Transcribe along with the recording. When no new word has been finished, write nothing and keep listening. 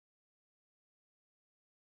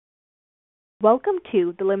Welcome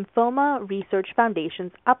to the Lymphoma Research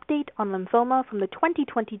Foundation's update on lymphoma from the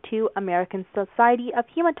 2022 American Society of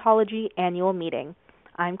Hematology annual meeting.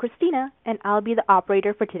 I'm Christina, and I'll be the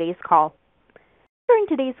operator for today's call. During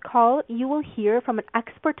today's call, you will hear from an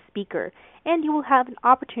expert speaker, and you will have an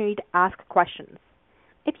opportunity to ask questions.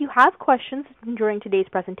 If you have questions during today's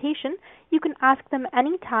presentation, you can ask them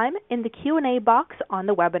anytime in the Q&A box on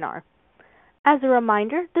the webinar. As a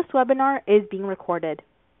reminder, this webinar is being recorded.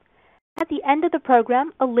 At the end of the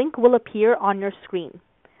program, a link will appear on your screen.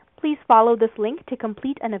 Please follow this link to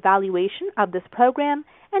complete an evaluation of this program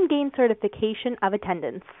and gain certification of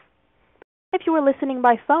attendance. If you are listening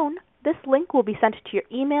by phone, this link will be sent to your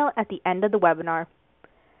email at the end of the webinar.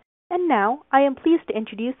 And now, I am pleased to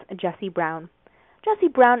introduce Jessie Brown. Jessie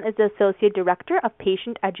Brown is the Associate Director of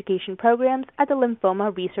Patient Education Programs at the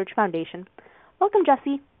Lymphoma Research Foundation. Welcome,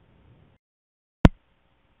 Jessie.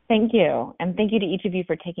 Thank you, and thank you to each of you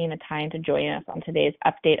for taking the time to join us on today's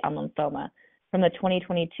update on lymphoma from the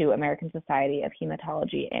 2022 American Society of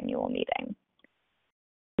Hematology annual meeting.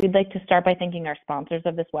 We'd like to start by thanking our sponsors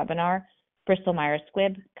of this webinar, Bristol Myers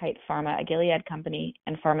Squibb, Kite Pharma, a Gilead company,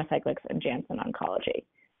 and Pharmacyclics and Janssen Oncology.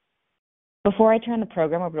 Before I turn the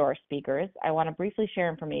program over to our speakers, I want to briefly share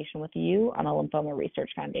information with you on the Lymphoma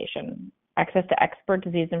Research Foundation. Access to expert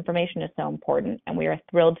disease information is so important, and we are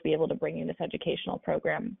thrilled to be able to bring you this educational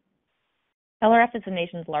program. LRF is the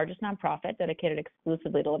nation's largest nonprofit dedicated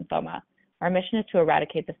exclusively to lymphoma. Our mission is to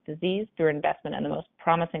eradicate this disease through investment in the most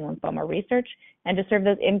promising lymphoma research and to serve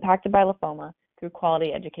those impacted by lymphoma through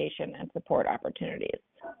quality education and support opportunities.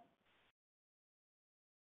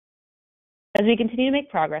 As we continue to make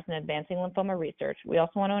progress in advancing lymphoma research, we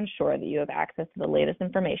also want to ensure that you have access to the latest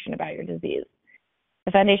information about your disease.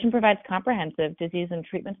 The Foundation provides comprehensive disease and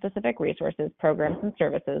treatment-specific resources, programs, and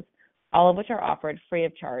services, all of which are offered free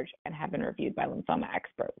of charge and have been reviewed by lymphoma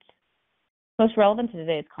experts. Most relevant to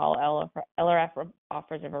today's call, LRF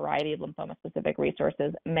offers a variety of lymphoma-specific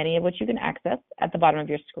resources, many of which you can access at the bottom of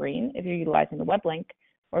your screen if you're utilizing the web link,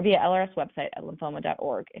 or via LRF's website at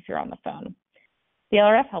lymphoma.org if you're on the phone. The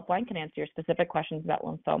LRF helpline can answer your specific questions about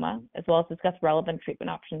lymphoma, as well as discuss relevant treatment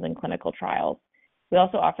options and clinical trials. We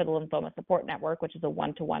also offer the Lymphoma Support Network, which is a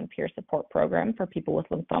one-to-one peer support program for people with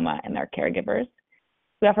lymphoma and their caregivers.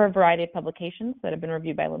 We offer a variety of publications that have been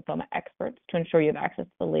reviewed by lymphoma experts to ensure you have access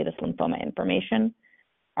to the latest lymphoma information.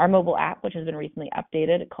 Our mobile app, which has been recently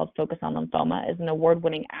updated, called Focus on Lymphoma, is an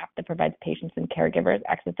award-winning app that provides patients and caregivers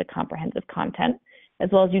access to comprehensive content, as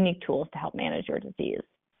well as unique tools to help manage your disease.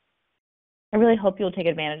 I really hope you'll take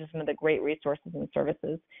advantage of some of the great resources and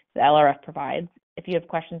services that LRF provides. If you have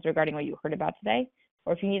questions regarding what you heard about today,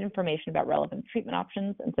 or if you need information about relevant treatment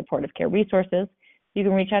options and supportive care resources, you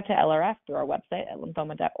can reach out to LRF through our website at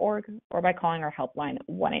lymphoma.org or by calling our helpline at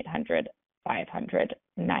 1-800-500-9976.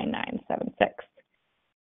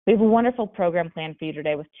 We have a wonderful program planned for you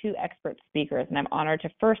today with two expert speakers, and I'm honored to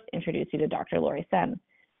first introduce you to Dr. Lori Sen.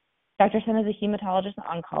 Dr. Sen is a hematologist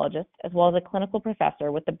and oncologist, as well as a clinical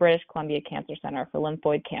professor with the British Columbia Cancer Center for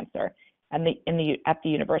Lymphoid Cancer at the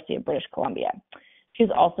University of British Columbia. She's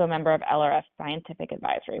also a member of LRF's Scientific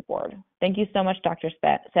Advisory Board. Thank you so much, Dr.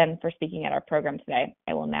 Sen, for speaking at our program today.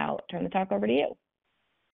 I will now turn the talk over to you.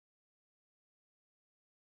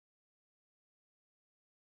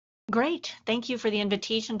 Great. Thank you for the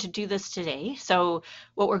invitation to do this today. So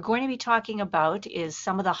what we're going to be talking about is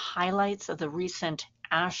some of the highlights of the recent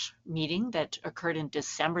ASH meeting that occurred in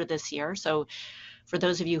December this year. So for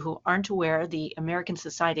those of you who aren't aware, the American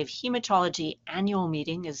Society of Hematology annual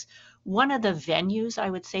meeting is one of the venues, I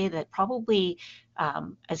would say, that probably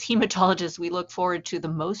as hematologists we look forward to the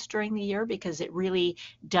most during the year, because it really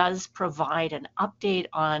does provide an update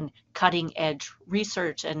on cutting edge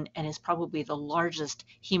research and is probably the largest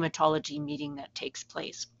hematology meeting that takes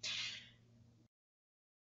place.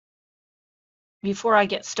 Before I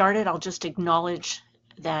get started, I'll just acknowledge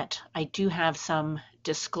that I do have some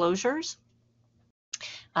disclosures.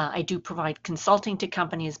 I do provide consulting to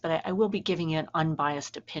companies, but I will be giving you an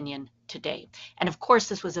unbiased opinion today. And of course,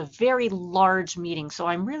 this was a very large meeting, so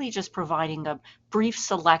I'm really just providing a brief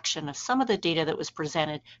selection of some of the data that was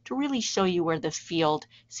presented to really show you where the field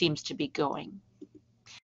seems to be going.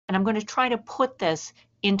 And I'm going to try to put this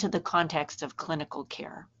into the context of clinical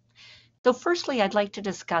care. So firstly, I'd like to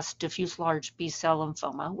discuss diffuse large B-cell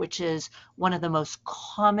lymphoma, which is one of the most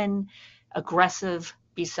common aggressive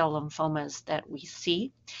B-cell lymphomas that we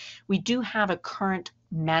see. We do have a current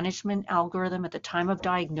management algorithm at the time of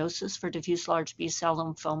diagnosis for diffuse large B-cell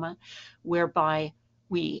lymphoma, whereby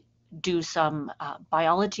we do some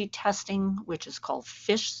biology testing, which is called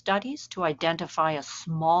FISH studies, to identify a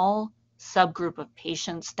small subgroup of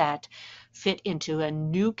patients that fit into a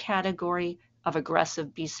new category of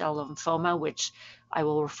aggressive B-cell lymphoma, which I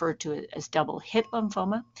will refer to as double hit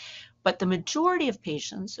lymphoma. But the majority of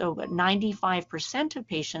patients, so about 95% of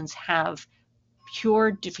patients, have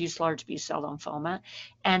pure diffuse large B-cell lymphoma.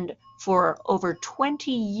 And for over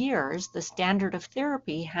 20 years, the standard of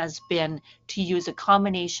therapy has been to use a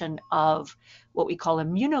combination of what we call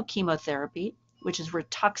immunochemotherapy, which is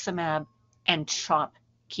rituximab, and CHOP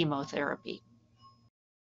chemotherapy.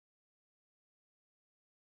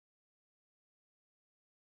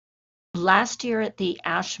 Last year at the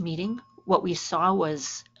ASH meeting, what we saw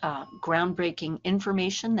was groundbreaking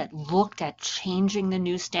information that looked at changing the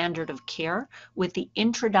new standard of care with the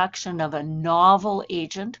introduction of a novel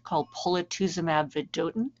agent called polatuzumab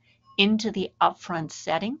vedotin into the upfront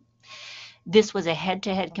setting. This was a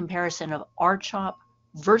head-to-head comparison of R-CHOP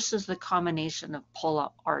versus the combination of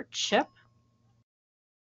Pola-R-CHP.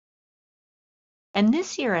 And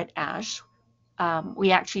this year at ASH,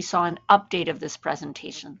 we actually saw an update of this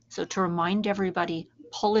presentation. So to remind everybody,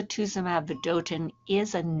 polatuzumab vedotin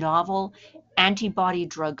is a novel antibody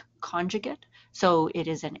drug conjugate. So it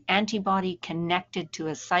is an antibody connected to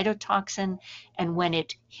a cytotoxin, and when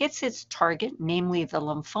it hits its target, namely the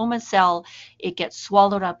lymphoma cell, it gets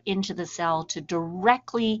swallowed up into the cell to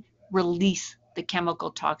directly release the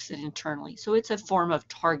chemical toxin internally. So it's a form of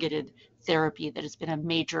targeted therapy that has been a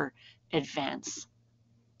major advance.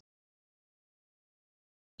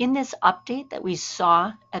 In this update that we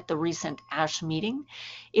saw at the recent ASH meeting,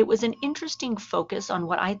 it was an interesting focus on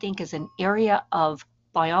what I think is an area of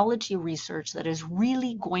biology research that is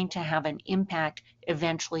really going to have an impact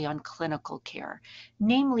eventually on clinical care.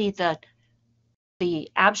 Namely, the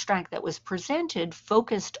abstract that was presented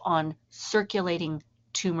focused on circulating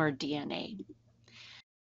tumor DNA.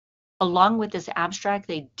 Along with this abstract,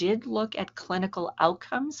 they did look at clinical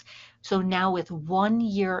outcomes. So now with 1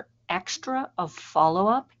 year extra of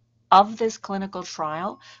follow-up of this clinical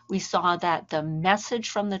trial, we saw that the message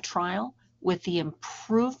from the trial with the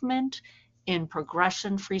improvement in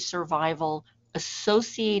progression-free survival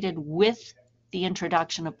associated with the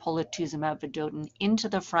introduction of polatuzumab vedotin into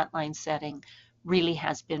the frontline setting really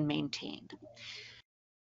has been maintained.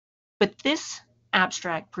 But this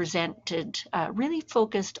abstract presented really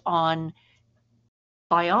focused on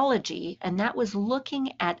biology, and that was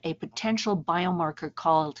looking at a potential biomarker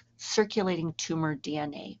called circulating tumor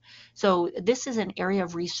DNA. So this is an area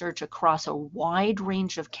of research across a wide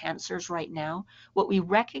range of cancers right now. What we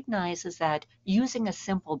recognize is that using a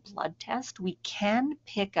simple blood test, we can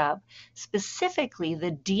pick up specifically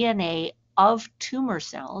the DNA of tumor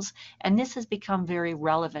cells, and this has become very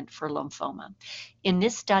relevant for lymphoma. In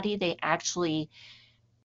this study, they actually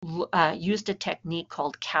used a technique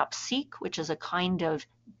called CAP-seq, which is a kind of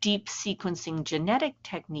deep sequencing genetic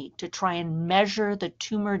technique to try and measure the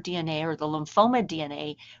tumor DNA or the lymphoma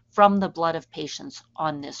DNA from the blood of patients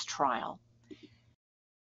on this trial.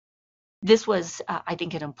 This was, I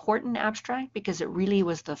think, an important abstract because it really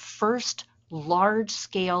was the first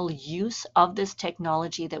large-scale use of this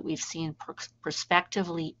technology that we've seen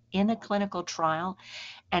prospectively in a clinical trial.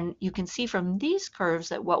 And you can see from these curves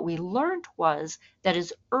that what we learned was that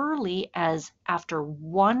as early as after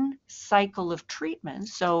 1 cycle of treatment,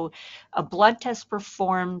 so a blood test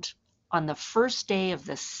performed on the first day of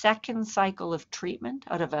the 2nd cycle of treatment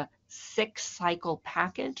out of a 6-cycle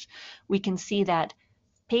package, we can see that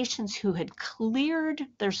patients who had cleared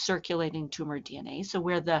their circulating tumor DNA, so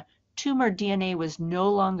where the tumor DNA was no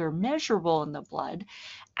longer measurable in the blood,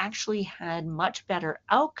 actually had much better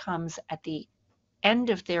outcomes at the end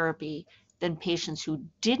of therapy than patients who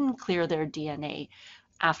didn't clear their DNA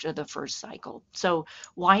after the first cycle. So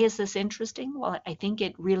why is this interesting? Well, I think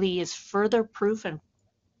it really is further proof, and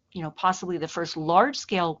possibly the first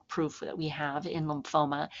large-scale proof that we have in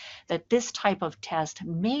lymphoma, that this type of test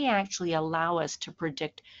may actually allow us to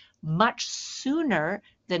predict much sooner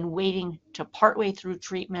than waiting to partway through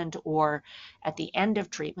treatment or at the end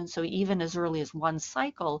of treatment, so even as early as 1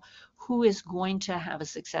 cycle, who is going to have a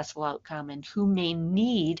successful outcome and who may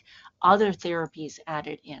need other therapies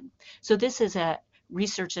added in. So this is a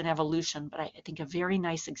research and evolution, but I think a very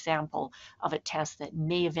nice example of a test that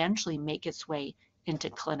may eventually make its way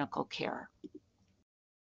into clinical care.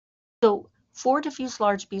 So for diffuse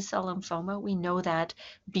large B-cell lymphoma, we know that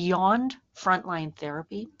beyond frontline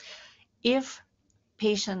therapy, if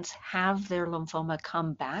patients have their lymphoma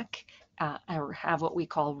come back or have what we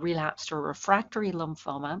call relapsed or refractory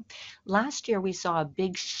lymphoma, last year we saw a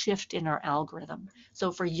big shift in our algorithm.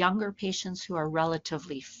 So for younger patients who are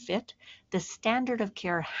relatively fit, the standard of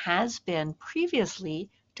care has been previously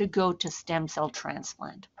to go to stem cell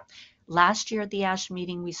transplant. Last year at the ASH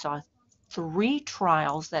meeting, we saw 3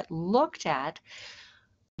 trials that looked at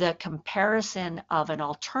the comparison of an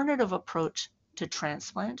alternative approach to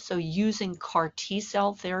transplant, so using CAR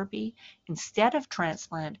T-cell therapy instead of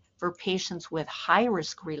transplant for patients with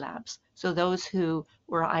high-risk relapse, so those who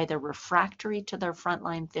were either refractory to their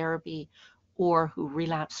frontline therapy or who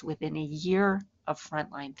relapsed within a year of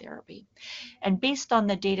frontline therapy. And based on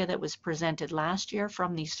the data that was presented last year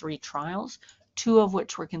from these 3 trials, 2 of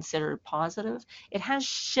which were considered positive, it has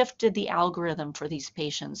shifted the algorithm for these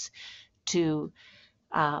patients to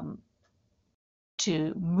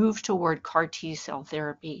move toward CAR T-cell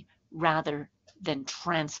therapy rather than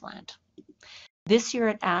transplant. This year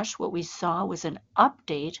at ASH, what we saw was an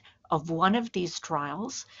update of one of these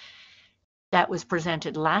trials that was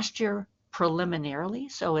presented last year preliminarily,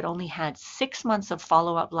 so it only had 6 months of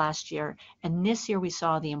follow-up last year, and this year we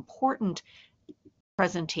saw the important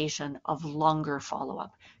presentation of longer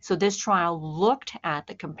follow-up. So this trial looked at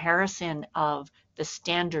the comparison of the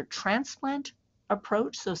standard transplant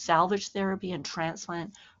approach, so salvage therapy and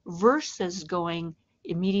transplant, versus going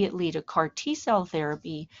immediately to CAR T-cell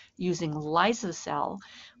therapy using liso-cel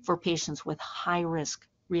for patients with high-risk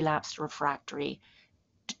relapsed refractory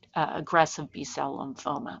aggressive B-cell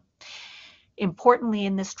lymphoma. Importantly,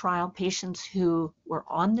 in this trial, patients who were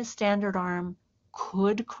on the standard arm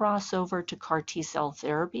could cross over to CAR T-cell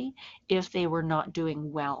therapy if they were not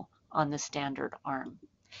doing well on the standard arm.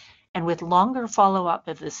 And with longer follow-up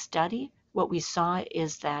of this study, what we saw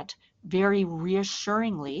is that very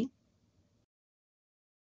reassuringly,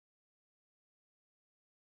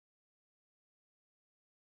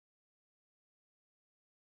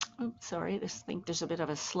 I think there's a bit of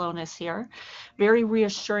a slowness here. Very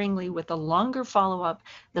reassuringly, with the longer follow-up,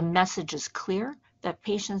 the message is clear that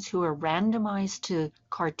patients who are randomized to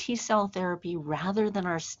CAR T-cell therapy rather than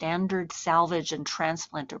our standard salvage and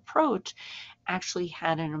transplant approach actually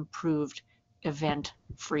had an improved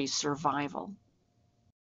event-free survival.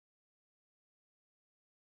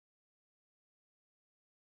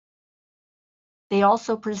 They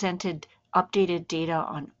also presented updated data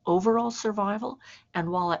on overall survival, and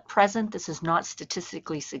while at present this is not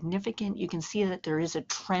statistically significant, you can see that there is a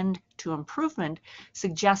trend to improvement,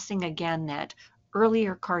 suggesting again that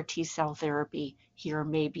earlier CAR T-cell therapy here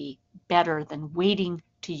may be better than waiting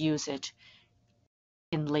to use it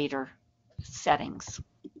in later settings.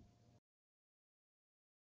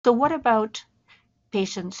 So what about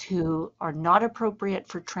patients who are not appropriate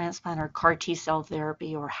for transplant or CAR T-cell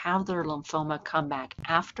therapy or have their lymphoma come back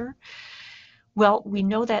after? Well, we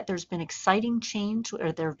know that there's been exciting change,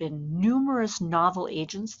 or there have been numerous novel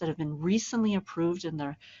agents that have been recently approved in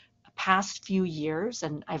the past few years,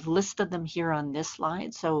 and I've listed them here on this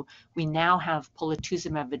slide. So we now have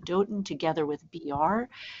polatuzumab vedotin together with BR,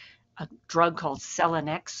 a drug called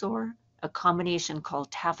selinexor, a combination called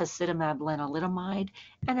tafasitamab lenalidomide,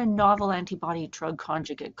 and a novel antibody drug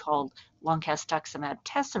conjugate called loncastuximab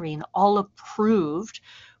tesirine, all approved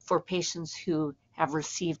for patients who have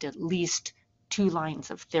received at least 2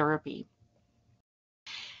 lines of therapy.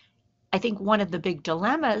 I think one of the big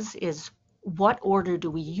dilemmas is what order do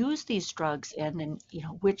we use these drugs in, and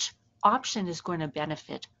which option is going to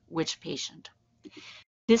benefit which patient.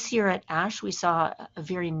 This year at ASH, we saw a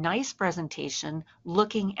very nice presentation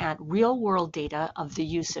looking at real-world data of the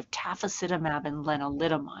use of tafasitamab and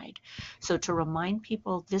lenalidomide. So to remind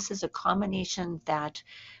people, this is a combination that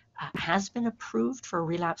has been approved for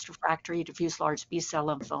relapsed refractory diffuse large B-cell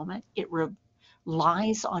lymphoma. It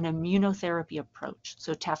relies on immunotherapy approach.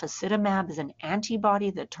 So tafasitamab is an antibody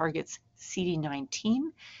that targets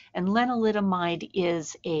CD19, and lenalidomide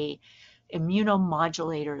is a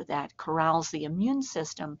immunomodulator that corrals the immune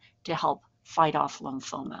system to help fight off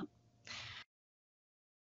lymphoma.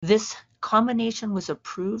 This combination was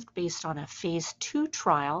approved based on a phase 2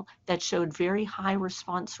 trial that showed very high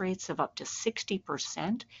response rates of up to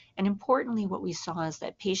 60%. And importantly, what we saw is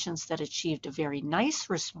that patients that achieved a very nice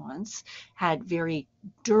response had very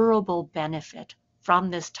durable benefit from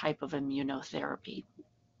this type of immunotherapy.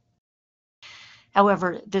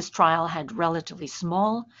 However, this trial had relatively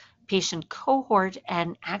small patient cohort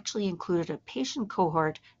and actually included a patient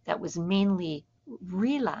cohort that was mainly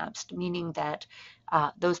relapsed, meaning that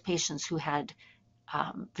those patients who had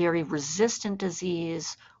very resistant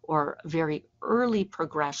disease or very early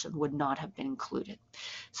progression would not have been included.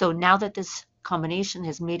 So now that this combination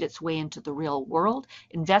has made its way into the real world,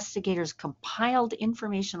 investigators compiled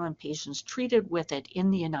information on patients treated with it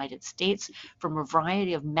in the United States from a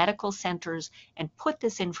variety of medical centers and put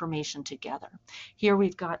this information together. Here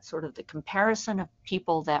we've got sort of the comparison of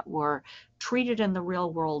people that were treated in the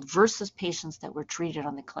real world versus patients that were treated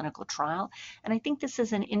on the clinical trial. And I think this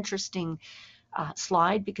is an interesting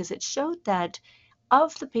slide because it showed that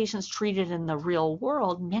of the patients treated in the real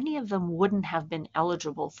world, many of them wouldn't have been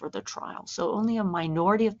eligible for the trial. So only a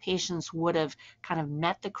minority of patients would have kind of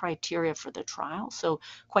met the criteria for the trial. So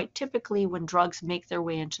quite typically, when drugs make their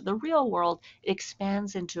way into the real world, it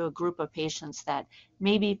expands into a group of patients that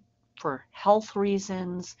maybe for health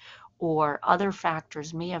reasons or other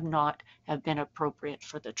factors may have not have been appropriate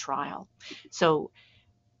for the trial. So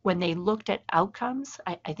when they looked at outcomes,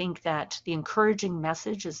 I think that the encouraging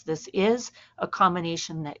message is this is a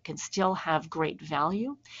combination that can still have great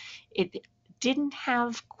value. It didn't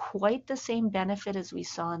have quite the same benefit as we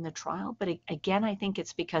saw in the trial, but again, I think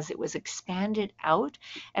it's because it was expanded out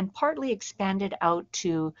and partly expanded out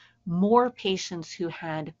to more patients who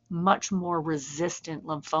had much more resistant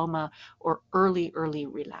lymphoma or early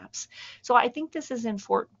relapse. So I think this is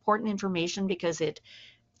important information because it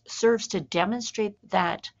serves to demonstrate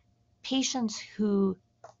that patients who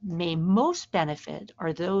may most benefit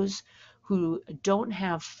are those who don't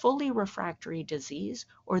have fully refractory disease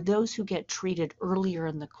or those who get treated earlier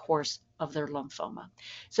in the course of their lymphoma.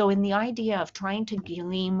 So in the idea of trying to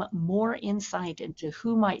glean more insight into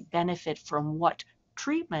who might benefit from what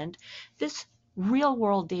treatment, this real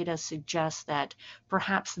world data suggests that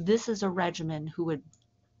perhaps this is a regimen who would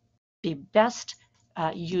be best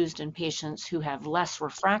used in patients who have less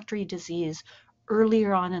refractory disease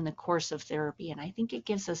earlier on in the course of therapy. And I think it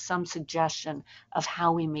gives us some suggestion of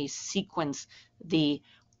how we may sequence the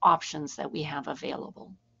options that we have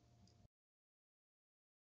available.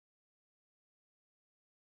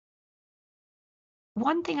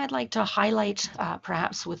 One thing I'd like to highlight,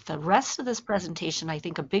 perhaps with the rest of this presentation, I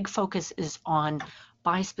think a big focus is on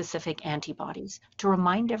bispecific antibodies. To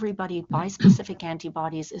remind everybody, bispecific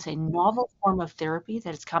antibodies is a novel form of therapy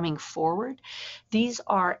that is coming forward. These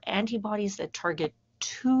are antibodies that target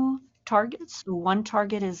two targets. One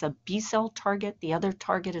target is a B cell target, the other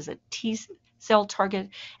target is a T cell target,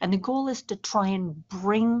 and the goal is to try and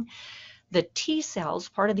bring the T cells,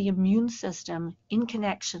 part of the immune system, in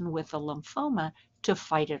connection with the lymphoma to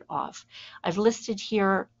fight it off. I've listed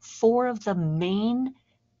here 4 of the main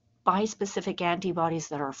bispecific antibodies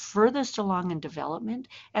that are furthest along in development,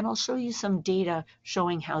 and I'll show you some data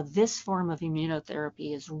showing how this form of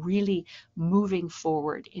immunotherapy is really moving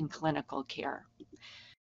forward in clinical care.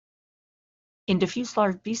 In diffuse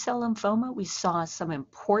large B-cell lymphoma, we saw some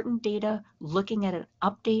important data looking at an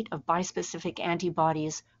update of bispecific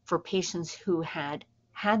antibodies for patients who had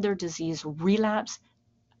had their disease relapse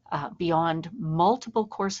beyond multiple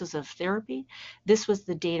courses of therapy. This was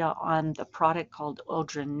the data on the product called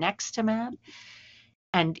odronextamab.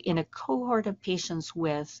 And in a cohort of patients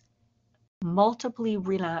with multiply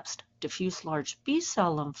relapsed diffuse large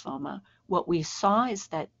B-cell lymphoma, what we saw is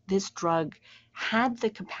that this drug had the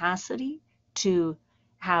capacity to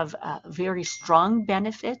have a very strong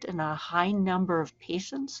benefit in a high number of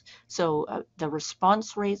patients. So the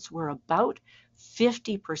response rates were about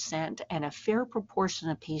 50%, and a fair proportion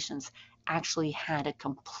of patients actually had a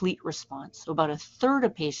complete response. So about a third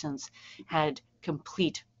of patients had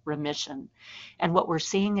complete remission. And what we're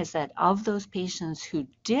seeing is that of those patients who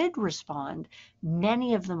did respond,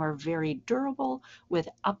 many of them are very durable. With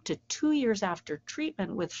up to 2 years after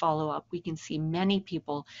treatment with follow-up, we can see many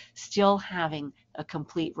people still having a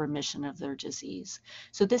complete remission of their disease.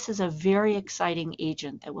 So this is a very exciting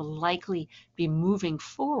agent that will likely be moving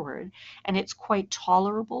forward, and it's quite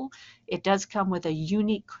tolerable. It does come with a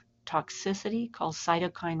unique toxicity called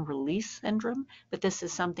cytokine release syndrome, but this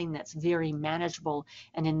is something that's very manageable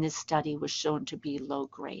and in this study was shown to be low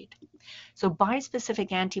grade. So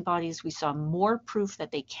bispecific antibodies, we saw more proof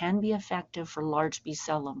that they can be effective for large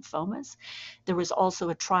B-cell lymphomas. There was also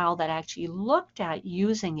a trial that actually looked at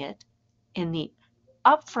using it in the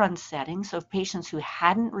upfront setting, so patients who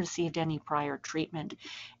hadn't received any prior treatment.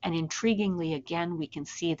 And intriguingly, again, we can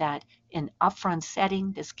see that in upfront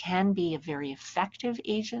setting, this can be a very effective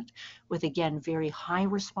agent with, again, very high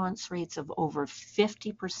response rates of over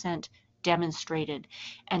 50% demonstrated,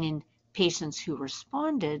 and in patients who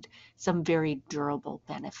responded, some very durable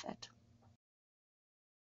benefit.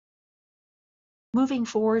 Moving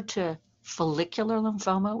forward to follicular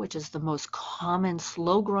lymphoma, which is the most common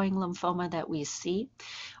slow-growing lymphoma that we see.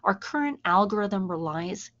 Our current algorithm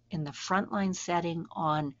relies in the frontline setting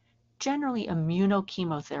on generally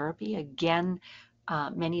immunochemotherapy, again,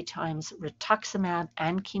 many times rituximab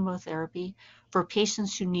and chemotherapy. For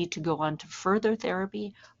patients who need to go on to further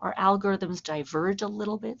therapy, our algorithms diverge a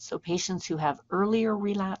little bit. So patients who have earlier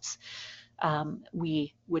relapse,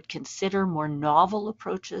 we would consider more novel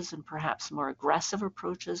approaches and perhaps more aggressive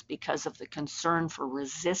approaches because of the concern for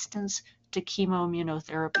resistance to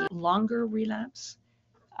chemoimmunotherapy. Longer relapse,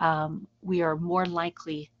 we are more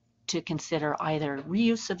likely to consider either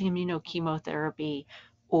reuse of immunochemotherapy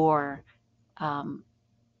or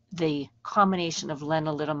the combination of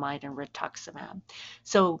lenalidomide and rituximab.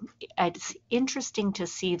 So it's interesting to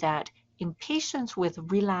see that in patients with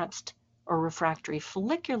relapsed or refractory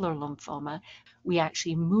follicular lymphoma, we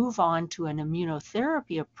actually move on to an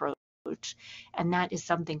immunotherapy approach, and that is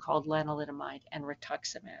something called lenalidomide and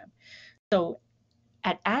rituximab. So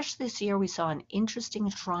at ASH this year, we saw an interesting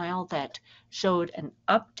trial that showed an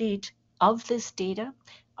update of this data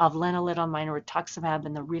of lenalidomide and rituximab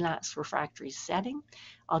in the relapsed refractory setting.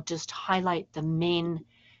 I'll just highlight the main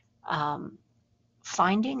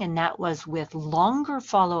finding, and that was with longer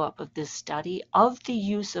follow-up of this study of the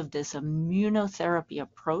use of this immunotherapy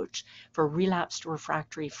approach for relapsed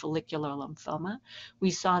refractory follicular lymphoma.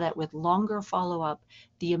 We saw that with longer follow-up,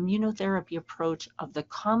 the immunotherapy approach of the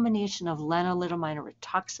combination of lenalidomide and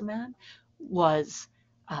rituximab was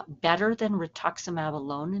better than rituximab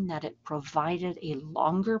alone in that it provided a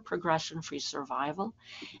longer progression-free survival.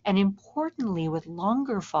 And importantly, with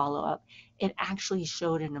longer follow-up, it actually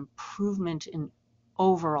showed an improvement in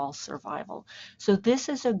overall survival. So this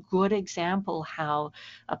is a good example how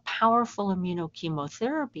a powerful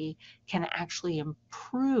immunochemotherapy can actually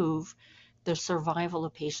improve the survival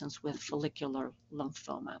of patients with follicular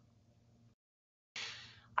lymphoma.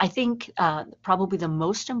 I think probably the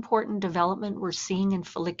most important development we're seeing in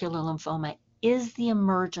follicular lymphoma is the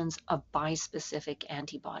emergence of bispecific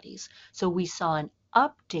antibodies. So we saw an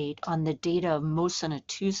update on the data of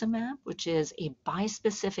mosunetuzumab, which is a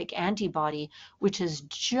bispecific antibody which has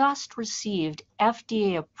just received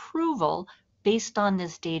FDA approval based on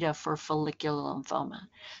this data for follicular lymphoma.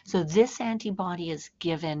 So this antibody is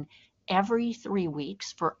given every 3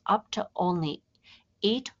 weeks for up to only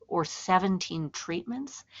 8 or 17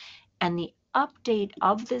 treatments, and the update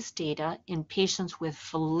of this data in patients with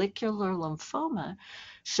follicular lymphoma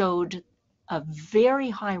showed a very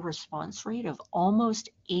high response rate of almost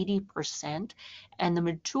 80%, and the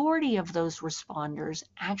majority of those responders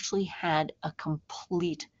actually had a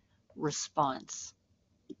complete response.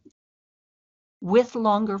 With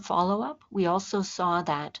longer follow-up, we also saw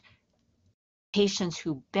that patients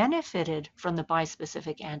who benefited from the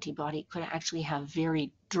bispecific antibody could actually have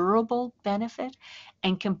very durable benefit,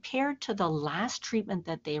 and compared to the last treatment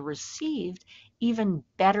that they received, even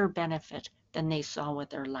better benefit than they saw with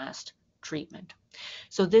their last treatment.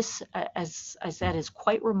 So this, as I said, is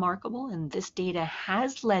quite remarkable, and this data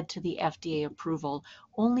has led to the FDA approval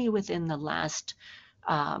only within the last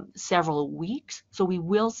several weeks. So we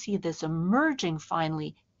will see this emerging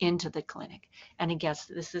finally into the clinic. And again,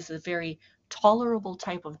 this is a very tolerable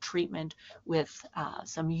type of treatment with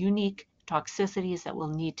some unique toxicities that will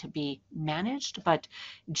need to be managed, but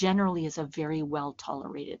generally is a very well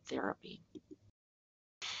tolerated therapy.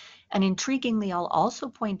 And intriguingly, I'll also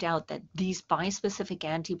point out that these bispecific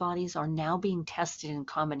antibodies are now being tested in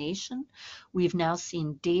combination. We've now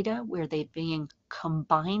seen data where they're being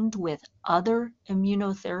combined with other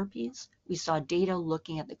immunotherapies. We saw data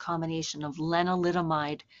looking at the combination of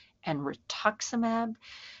lenalidomide and rituximab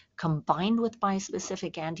combined with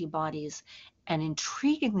bispecific antibodies. And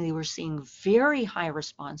intriguingly, we're seeing very high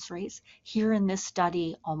response rates. Here in this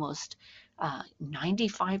study, almost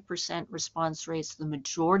 95% response rates, the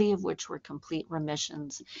majority of which were complete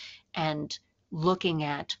remissions. And looking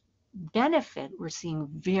at benefit, we're seeing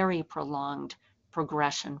very prolonged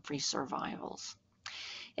progression-free survivals.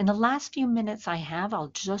 In the last few minutes I have, I'll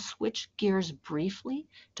just switch gears briefly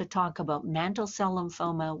to talk about mantle cell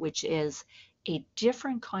lymphoma, which is a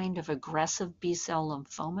different kind of aggressive B-cell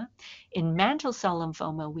lymphoma. In mantle cell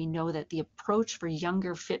lymphoma, we know that the approach for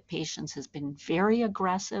younger fit patients has been very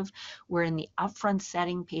aggressive, where in the upfront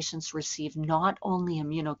setting, patients receive not only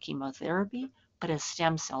immunochemotherapy, but a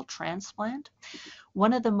stem cell transplant.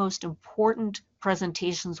 One of the most important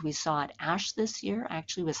presentations we saw at ASH this year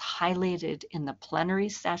actually was highlighted in the plenary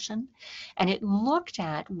session, and it looked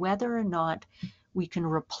at whether or not we can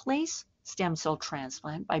replace stem cell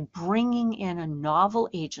transplant by bringing in a novel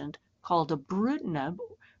agent called ibrutinib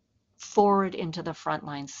forward into the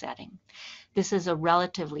frontline setting. This is a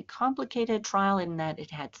relatively complicated trial in that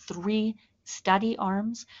it had 3 study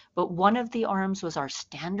arms, but one of the arms was our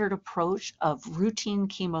standard approach of routine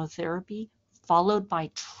chemotherapy followed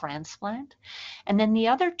by transplant. And then the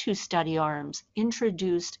other 2 study arms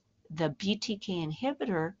introduced the BTK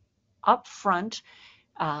inhibitor up front,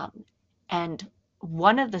 and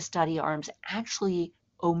one of the study arms actually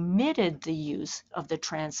omitted the use of the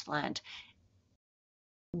transplant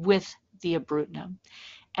with the ibrutinib.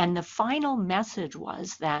 And the final message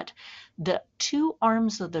was that the 2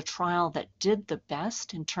 arms of the trial that did the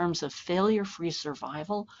best in terms of failure-free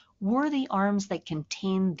survival were the arms that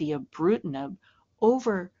contained the ibrutinib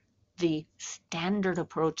over the standard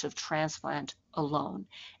approach of transplant alone.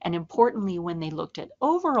 And importantly, when they looked at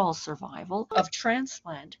overall survival of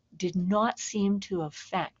transplant, did not seem to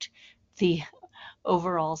affect the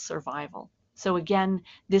overall survival. So again,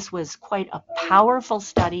 this was quite a powerful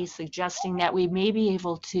study suggesting that we may be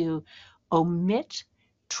able to omit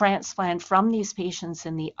transplant from these patients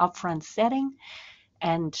in the upfront setting.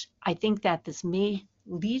 And I think that this may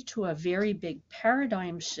lead to a very big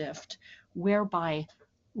paradigm shift whereby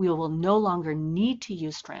we will no longer need to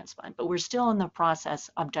use transplant, but we're still in the process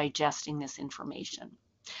of digesting this information.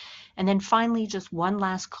 And then finally, just one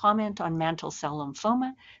last comment on mantle cell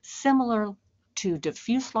lymphoma. Similar to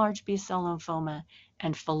diffuse large B-cell lymphoma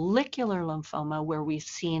and follicular lymphoma, where we've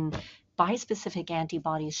seen bispecific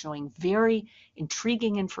antibodies showing very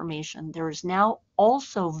intriguing information, there is now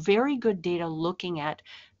also very good data looking at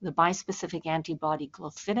the bispecific antibody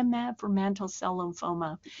glofitamab for mantle cell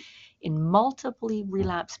lymphoma in multiply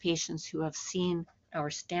relapsed patients who have seen our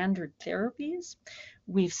standard therapies.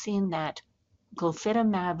 We've seen that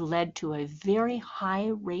glofitamab led to a very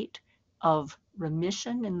high rate of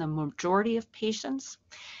remission in the majority of patients.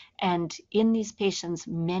 And in these patients,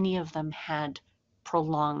 many of them had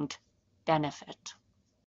prolonged benefit.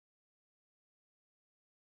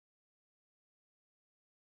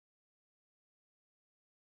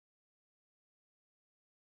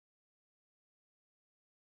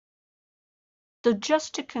 So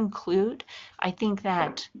just to conclude, I think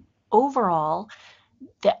that overall,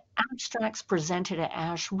 the abstracts presented at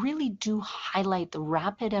ASH really do highlight the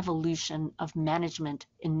rapid evolution of management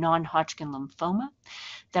in non-Hodgkin lymphoma,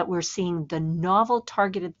 that we're seeing the novel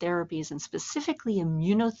targeted therapies and specifically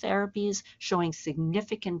immunotherapies showing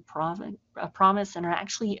significant promise and are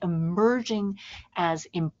actually emerging as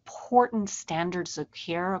important standards of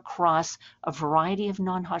care across a variety of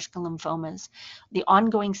non-Hodgkin lymphomas. The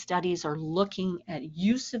ongoing studies are looking at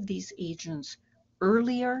use of these agents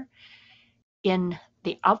earlier in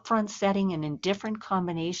the upfront setting and in different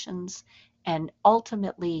combinations. And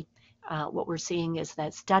ultimately, what we're seeing is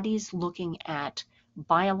that studies looking at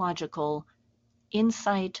biological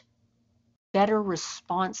insight, better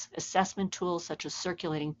response assessment tools such as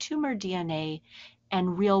circulating tumor DNA,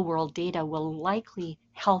 and real-world data will likely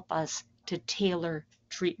help us to tailor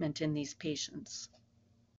treatment in these patients.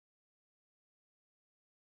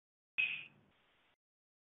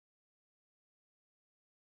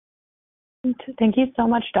 Thank you so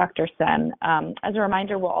much, Dr. Sen. As a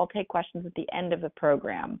reminder, we'll all take questions at the end of the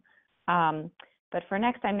program. But for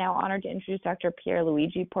next, I'm now honored to introduce Dr.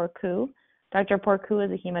 Pierluigi Porcu. Dr. Porcu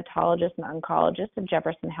is a hematologist and oncologist at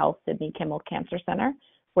Jefferson Health Sidney Kimmel Cancer Center,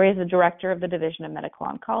 where he is the director of the Division of Medical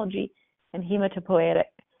Oncology and Hematopoietic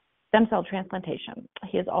Stem Cell Transplantation.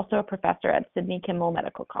 He is also a professor at Sidney Kimmel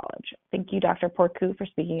Medical College. Thank you, Dr. Porcu, for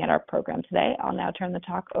speaking at our program today. I'll now turn the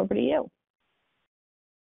talk over to you.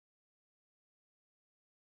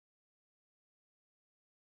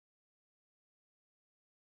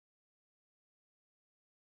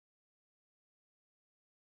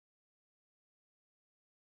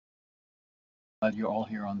 Glad you're all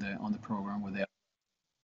here on the program with it.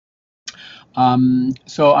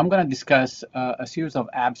 So I'm going to discuss a series of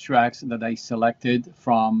abstracts that I selected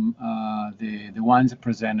from the ones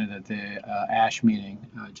presented at the ASH meeting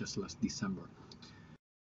just last December.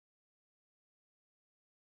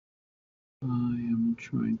 I am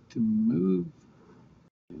trying to move.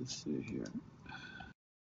 Let's see here.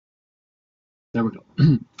 There we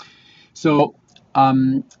go. So,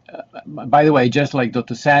 by the way, just like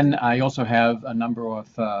Dr. Sen, I also have a number of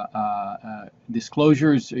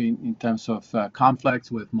disclosures in terms of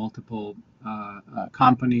conflicts with multiple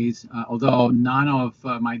companies, although none of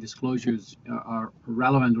my disclosures are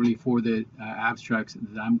relevant really for the abstracts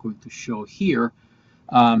that I'm going to show here,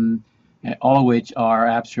 all of which are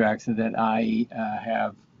abstracts that I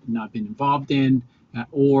have not been involved in,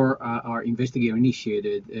 or are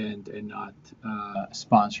investigator-initiated and not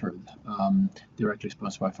sponsored, directly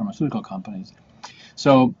sponsored by pharmaceutical companies.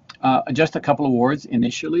 So just a couple of words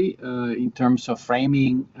initially in terms of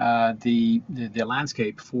framing the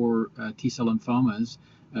landscape for T-cell lymphomas,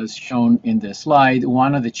 as shown in this slide.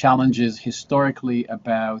 One of the challenges historically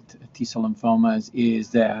about T-cell lymphomas is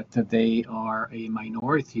that they are a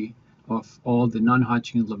minority of all the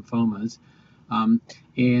non-Hodgkin lymphomas.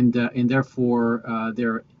 And therefore,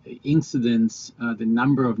 their incidence, the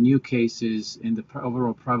number of new cases and the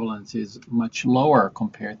overall prevalence is much lower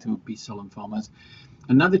compared to B-cell lymphomas.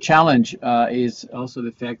 Another challenge is also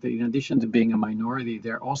the fact that in addition to being a minority,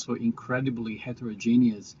 they're also incredibly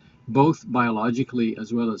heterogeneous, both biologically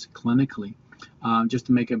as well as clinically. Just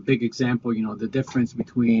to make a big example, the difference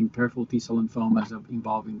between peripheral T-cell lymphomas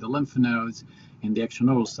involving the lymph nodes and the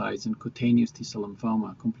extranodal sites and cutaneous T-cell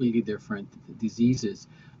lymphoma, completely different diseases.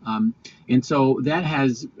 And so that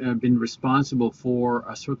has been responsible for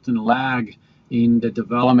a certain lag in the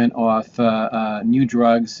development of new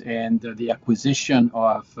drugs and the acquisition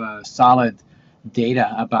of solid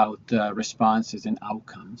data about responses and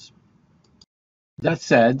outcomes. That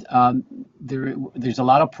said, there's a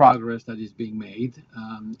lot of progress that is being made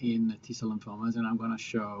in T-cell lymphomas, and I'm going to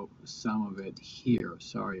show some of it here.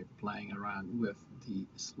 Sorry, playing around with the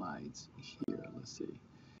slides here. Let's see.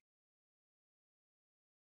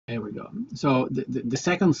 There we go. So the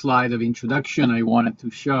second slide of introduction I wanted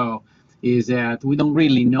to show is that we don't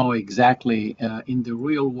really know exactly in the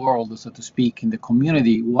real world, so to speak, in the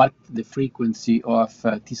community, what the frequency of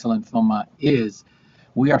T-cell lymphoma is.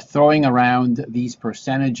 We are throwing around these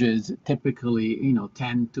percentages, typically,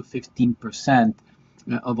 10 to 15%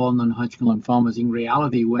 of all non-Hodgkin lymphomas. In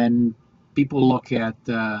reality, when people look at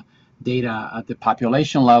data at the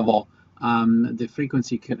population level, the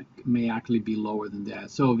frequency may actually be lower than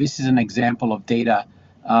that. So this is an example of data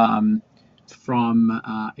from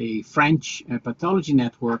a French pathology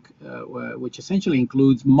network, which essentially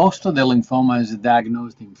includes most of the lymphomas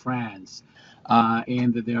diagnosed in France,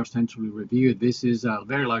 and they are centrally reviewed. This is a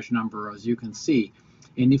very large number, as you can see.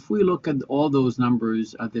 And if we look at all those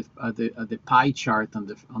numbers at the pie chart on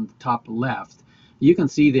the top left, you can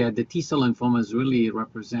see that the T-cell lymphomas really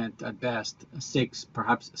represent at best 6,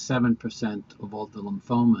 perhaps 7% of all the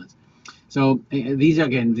lymphomas. So these are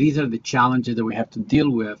the challenges that we have to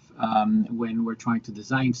deal with when we're trying to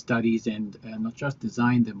design studies and not just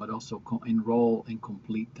design them, but also enroll and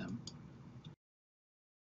complete them.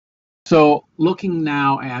 So looking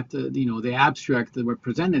now at the abstract that were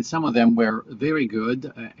presented, some of them were very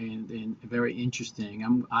good and very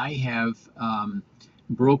interesting. I have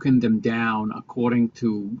broken them down according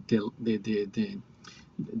to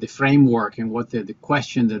the framework and what the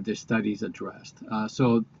question that the studies addressed.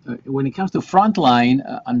 So when it comes to frontline,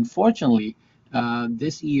 unfortunately,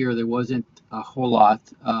 this year there wasn't a whole lot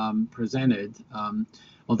presented.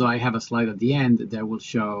 Although I have a slide at the end that will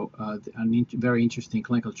show a very interesting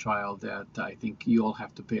clinical trial that I think you all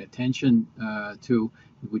have to pay attention to,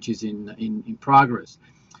 which is in progress.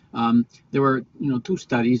 There were, 2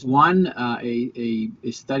 studies. One,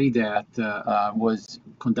 a study that was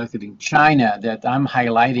conducted in China that I'm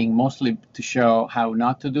highlighting mostly to show how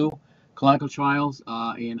not to do clinical trials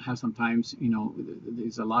and how sometimes,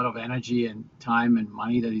 there's a lot of energy and time and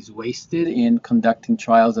money that is wasted in conducting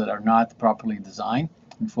trials that are not properly designed,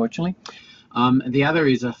 unfortunately. The other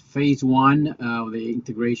is a phase 1, the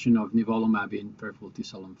integration of nivolumab in peripheral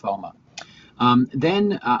T-cell lymphoma.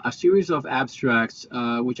 Then a series of abstracts,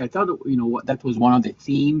 which I thought, that was one of the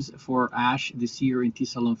themes for ASH this year in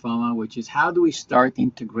T-cell lymphoma, which is how do we start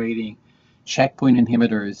integrating checkpoint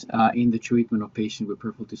inhibitors in the treatment of patients with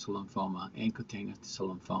peripheral T-cell lymphoma and cutaneous T-cell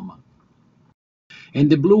lymphoma. And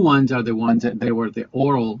the blue ones are the ones that they were the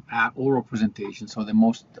oral presentations, so the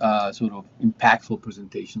most sort of impactful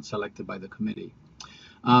presentations selected by the committee.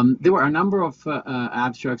 There were a number of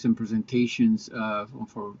abstracts and presentations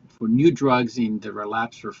for new drugs in the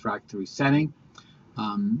relapsed refractory setting.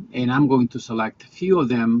 And I'm going to select a few of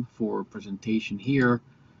them for presentation here.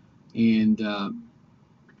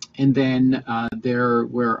 And then there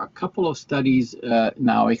were a couple of studies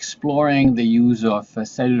now exploring the use of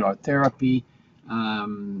cellular therapy,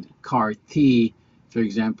 CAR T, for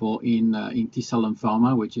example, in T-cell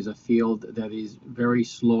lymphoma, which is a field that is very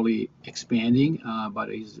slowly expanding,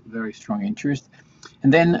 but is very strong interest.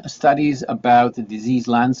 And then studies about the disease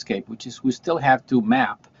landscape, which is we still have to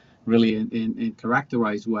map really and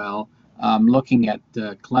characterize well, looking at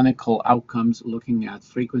clinical outcomes, looking at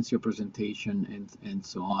frequency of presentation, and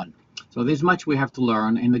so on. So there's much we have to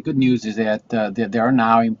learn, and the good news is that there are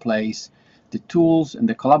now in place the tools and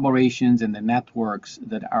the collaborations and the networks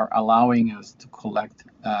that are allowing us to collect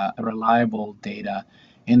reliable data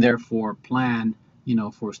and therefore plan,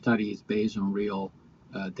 for studies based on real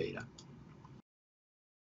data.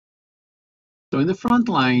 So in the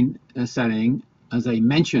frontline setting, as I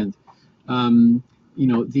mentioned, there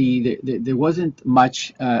wasn't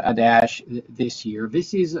much at ASH this year.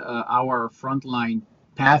 This is our frontline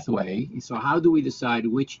pathway. So how do we decide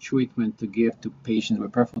which treatment to give to patients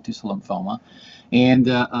with peripheral T-cell lymphoma? And,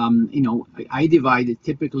 I divided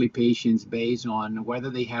typically patients based on whether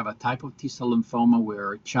they have a type of T-cell lymphoma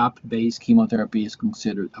where CHOP-based chemotherapy is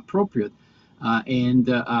considered appropriate, and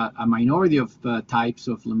a minority of types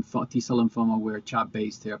of T-cell lymphoma where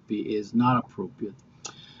CHOP-based therapy is not appropriate.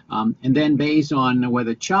 And then based on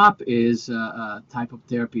whether CHOP is a type of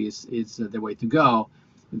therapy is the way to go,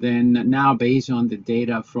 then now based on the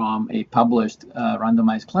data from a published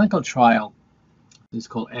randomized clinical trial, it's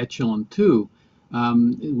called Echelon-2,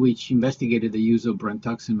 which investigated the use of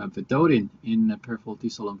brentuximab vedotin in peripheral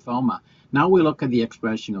T-cell lymphoma. Now we look at the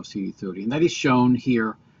expression of CD30, and that is shown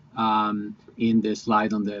here in the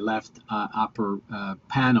slide on the left upper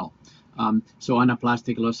panel. So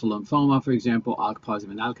anaplastic large cell lymphoma, for example, ALK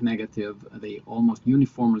positive and ALK negative, they almost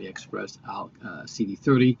uniformly express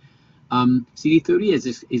CD30.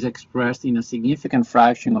 CD30 is expressed in a significant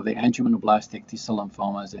fraction of the angioimmunoblastic T-cell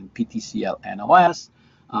lymphomas and PTCL-NOS,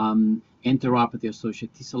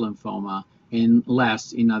 enteropathy-associated T-cell lymphoma, and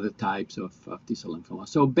less in other types of T-cell lymphoma.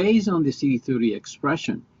 So based on the CD30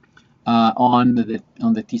 expression on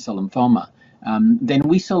the T-cell lymphoma, then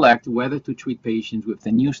we select whether to treat patients with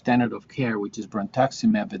the new standard of care, which is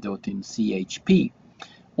brentuximab vedotin CHP,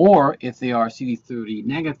 or if they are CD30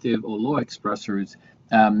 negative or low expressors,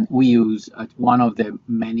 we use one of the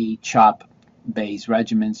many CHOP-based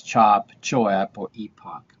regimens, CHOP, CHOEP, or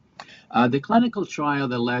EPOC. The clinical trial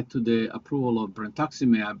that led to the approval of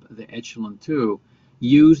brentuximab, the Echelon-2,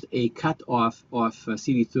 used a cutoff of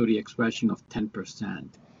CD30 expression of 10%.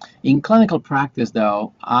 In clinical practice,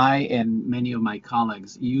 though, I and many of my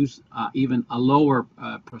colleagues use even a lower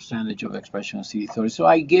percentage of expression of CD30. So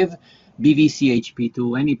I give BV-CHP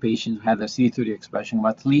to any patient who has a CD30 expression of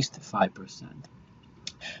at least 5%.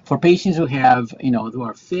 For patients who have, who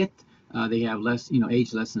are fit, they have less,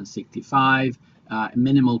 age less than 65,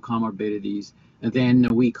 minimal comorbidities, then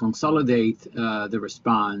we consolidate the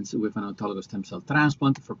response with an autologous stem cell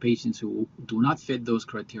transplant. For patients who do not fit those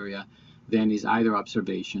criteria, then is either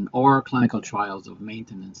observation or clinical trials of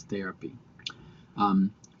maintenance therapy.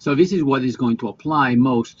 So this is what is going to apply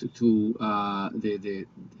most to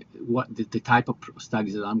the type of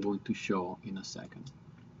studies that I'm going to show in a second.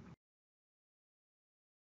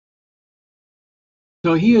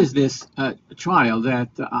 So here's this trial that,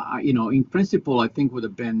 in principle, I think would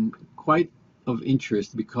have been quite of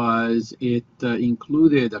interest because it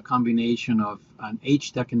included a combination of an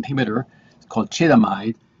HDAC inhibitor called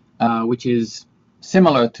chitamide, which is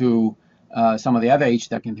similar to some of the other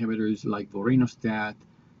HDAC inhibitors like vorinostat,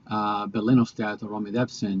 belinostat, or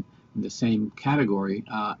romidepsin in the same category,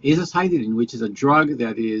 azacitidine, which is a drug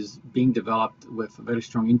that is being developed with very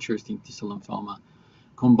strong interest in T-cell lymphoma,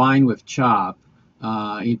 combined with CHOP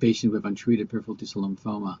in patients with untreated peripheral T-cell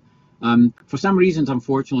lymphoma. For some reasons,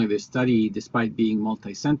 unfortunately, the study, despite being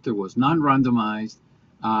multi-center, was non-randomized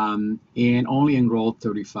and only enrolled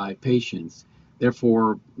 35 patients.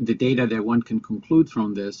 Therefore, the data that one can conclude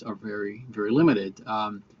from this are very, very limited.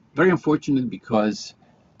 Very unfortunate because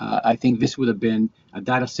I think this would have been a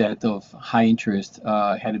data set of high interest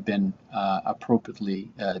had it been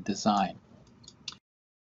appropriately designed.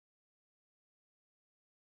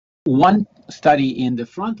 One study in the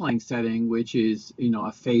frontline setting, which is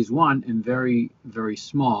a phase 1 and very, very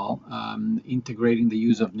small, integrating the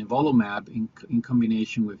use of nivolumab in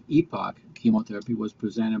combination with EPOC chemotherapy, was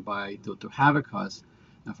presented by Dr. Havikas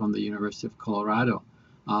from the University of Colorado,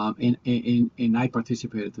 and I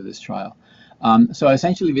participated to this trial. So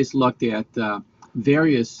essentially, this looked at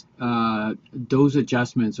various dose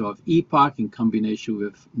adjustments of EPOC in combination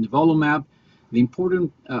with nivolumab. The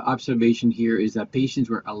important observation here is that patients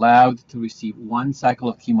were allowed to receive one cycle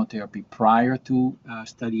of chemotherapy prior to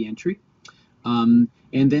study entry. And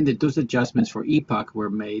then the dose adjustments for EPOC were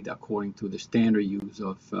made according to the standard use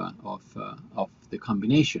of the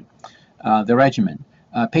combination, the regimen.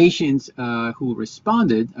 Patients who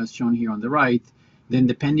responded, as shown here on the right, then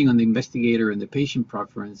depending on the investigator and the patient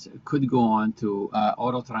preference, could go on to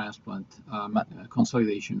auto transplant,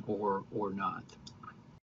 consolidation, or not.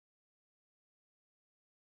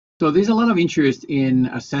 So there's a lot of interest in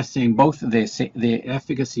assessing both the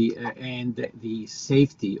efficacy and the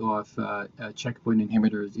safety of checkpoint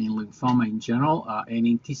inhibitors in lymphoma in general and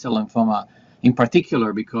in T-cell lymphoma in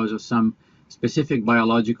particular, because of some specific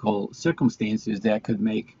biological circumstances that could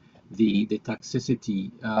make the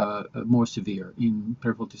toxicity more severe in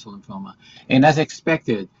peripheral T-cell lymphoma. And as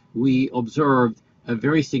expected, we observed a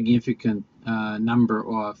very significant number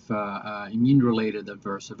of immune-related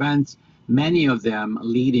adverse events, many of them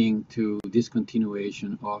leading to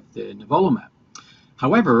discontinuation of the nivolumab.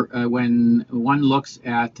 However, when one looks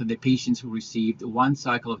at the patients who received one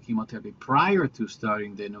cycle of chemotherapy prior to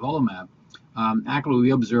starting the nivolumab, actually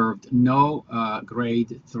we observed no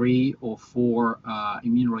grade 3 or 4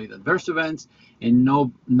 immune-related adverse events, and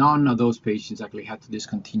none of those patients actually had to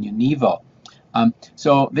discontinue nivo.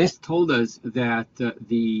 So this told us that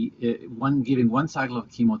giving one cycle of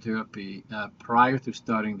chemotherapy prior to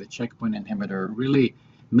starting the checkpoint inhibitor really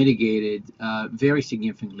mitigated very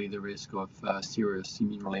significantly the risk of serious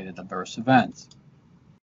immune-related adverse events.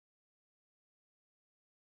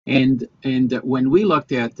 And when we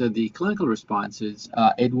looked at the clinical responses,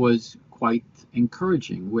 it was quite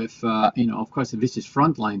encouraging. With of course, this is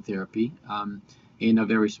frontline therapy in a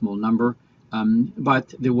very small number.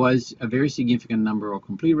 But there was a very significant number of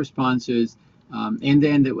complete responses. And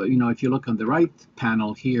then, if you look on the right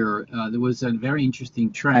panel here, there was a very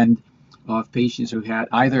interesting trend of patients who had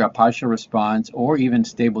either a partial response or even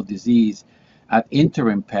stable disease at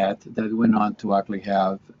interim PET that went on to actually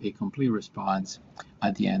have a complete response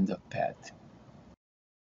at the end of PET.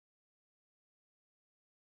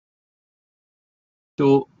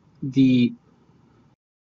 So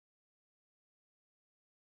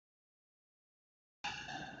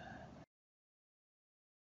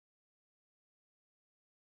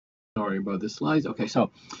sorry about the slides. Okay, so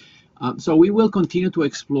we will continue to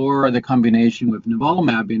explore the combination with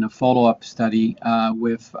nivolumab in a follow-up study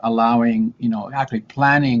with allowing, actually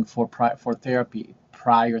planning for therapy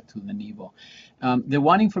prior to the nivo. The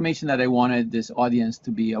one information that I wanted this audience to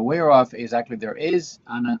be aware of is actually there is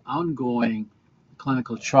an ongoing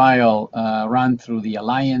clinical trial run through the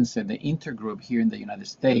Alliance and the Intergroup here in the United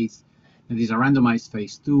States. And these are randomized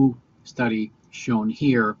phase 2 study shown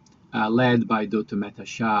here, led by Dr. Mehta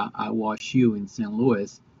Shah at WashU in St.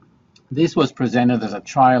 Louis. This was presented as a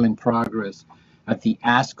trial in progress at the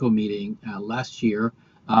ASCO meeting last year,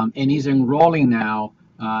 and is enrolling now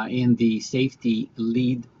in the safety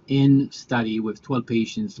lead-in study with 12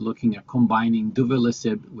 patients looking at combining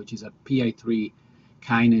duvelisib, which is a PI3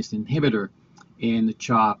 kinase inhibitor, and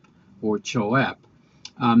CHOP or CHOEP.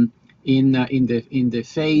 In the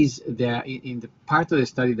part of the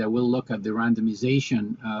study that will look at the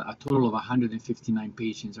randomization, a total of 159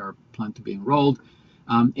 patients are planned to be enrolled.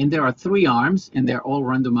 And there are 3 arms, and they're all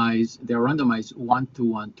randomized. They're randomized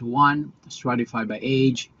 1:1:1, stratified by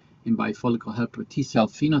age and by follicle helper T cell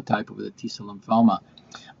phenotype of the T cell lymphoma.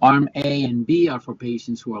 Arm A and B are for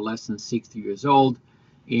patients who are less than 60 years old.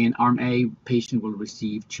 In Arm A, patient will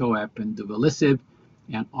receive CHOEP and duvelisib,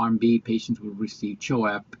 and Arm B, patients will receive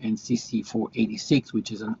CHOEP and CC486,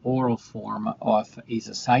 which is an oral form of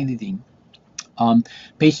azacitidine.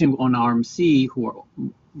 Patients on Arm C who are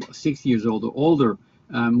 60 years old or older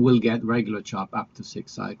will get regular CHOP up to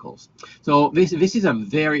 6 cycles. So this is a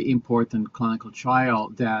very important clinical trial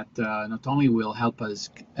that not only will help us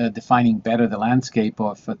defining better the landscape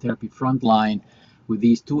of therapy frontline with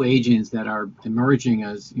these 2 agents that are emerging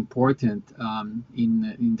as important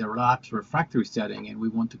in the relapse refractory setting, and we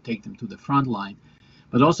want to take them to the front line,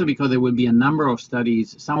 but also because there will be a number of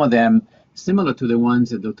studies, some of them similar to the ones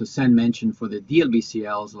that Dr. Sen mentioned for the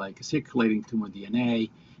DLBCLs, like circulating tumor DNA,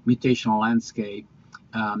 mutational landscape,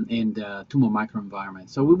 and tumor microenvironment.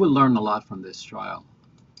 So we will learn a lot from this trial.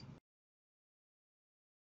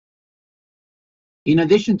 In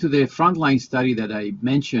addition to the frontline study that I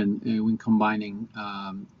mentioned when combining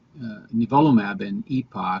nivolumab and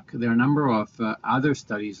EPOC, there are a number of other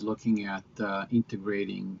studies looking at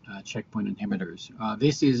integrating checkpoint inhibitors.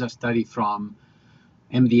 This is a study from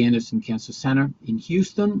MD Anderson Cancer Center in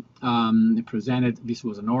Houston. This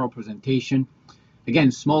was an oral presentation.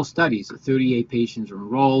 Again, small studies, 38 patients were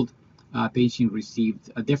enrolled. Patient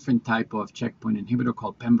received a different type of checkpoint inhibitor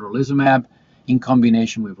called pembrolizumab in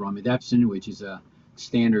combination with romidepsin, which is a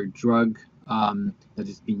standard drug that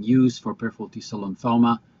is being used for peripheral T-cell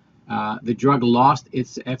lymphoma. The drug lost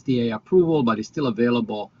its FDA approval, but is still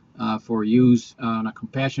available for use on a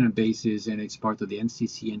compassionate basis, and it's part of the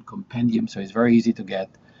NCCN compendium, so it's very easy to get.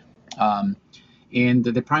 And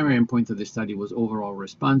the primary endpoint of the study was overall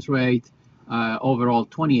response rate. Overall,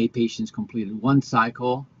 28 patients completed 1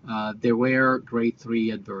 cycle. There were grade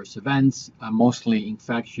 3 adverse events, mostly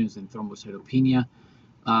infections and thrombocytopenia.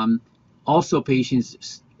 Also,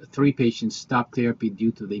 3 patients stopped therapy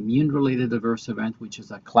due to the immune-related adverse event, which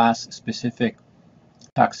is a class-specific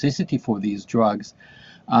toxicity for these drugs.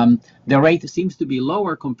 The rate seems to be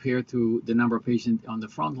lower compared to the number of patients on the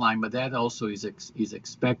front line, but that also is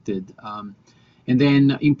expected. And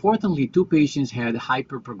then, importantly, 2 patients had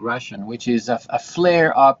hyperprogression, which is a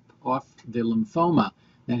flare-up of the lymphoma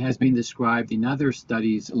that has been described in other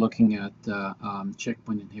studies looking at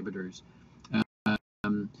checkpoint inhibitors.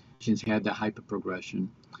 Patients had the hyperprogression.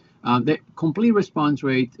 The complete response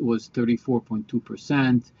rate was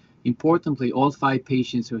 34.2%. Importantly, all 5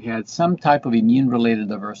 patients who had some type of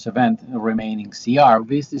immune-related adverse event remaining CR.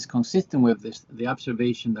 This is consistent with the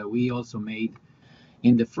observation that we also made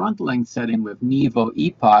in the frontline setting with Nivo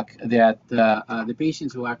EPOC that the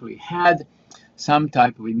patients who actually had some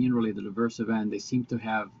type of immune-related adverse event, they seem to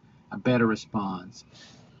have a better response.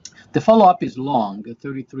 The follow-up is long,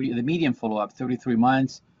 the median follow-up, 33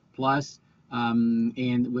 months plus,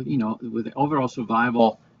 and with the overall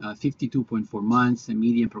survival, 52.4 months, and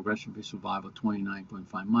median progression-free survival,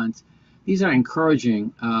 29.5 months. These are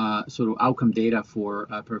encouraging sort of outcome data for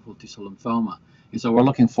peripheral T-cell lymphoma, and so we're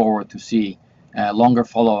looking forward to see longer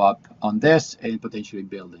follow-up on this and potentially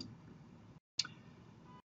building.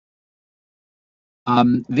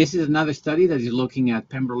 This is another study that is looking at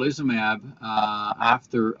pembrolizumab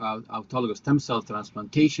after autologous stem cell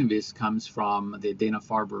transplantation. This comes from the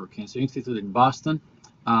Dana-Farber Cancer Institute in Boston.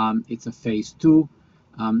 It's a phase 2,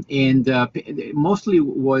 and mostly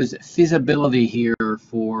was feasibility here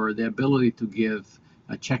for the ability to give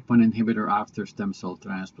a checkpoint inhibitor after stem cell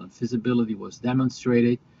transplant. Feasibility was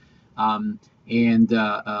demonstrated, and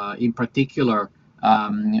in particular,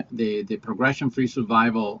 the progression-free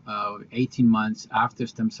survival 18 months after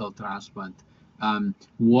stem cell transplant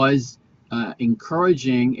was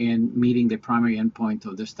encouraging and meeting the primary endpoint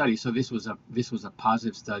of the study. So this was a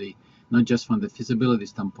positive study, not just from the feasibility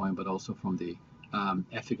standpoint, but also from the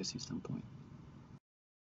efficacy standpoint.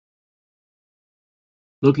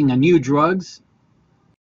 Looking at new drugs.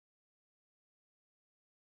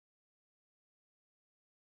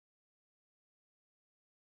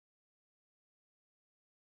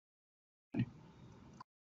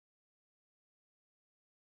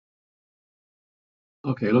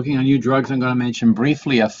 Okay, looking at new drugs, I'm going to mention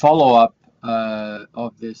briefly a follow-up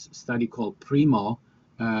of this study called PRIMO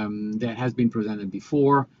that has been presented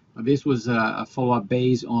before. This was a follow-up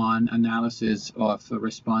based on analysis of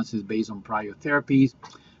responses based on prior therapies.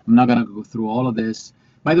 I'm not going to go through all of this.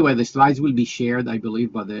 By the way, the slides will be shared, I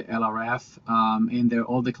believe, by the LRF, and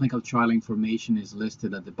all the clinical trial information is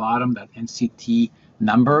listed at the bottom, that NCT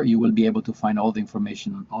number. You will be able to find all the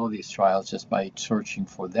information on all of these trials just by searching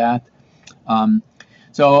for that.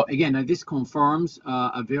 So again, this confirms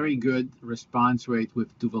a very good response rate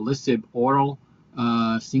with duvelisib oral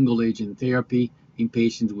single-agent therapy in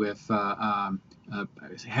patients with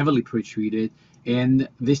heavily pretreated. And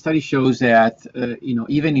this study shows that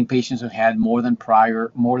even in patients who had more than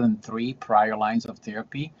 3 prior lines of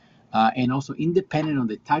therapy, and also independent of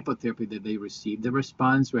the type of therapy that they received, the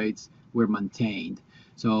response rates were maintained.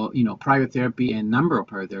 So prior therapy and number of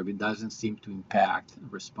prior therapy doesn't seem to impact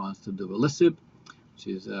response to duvelisib, which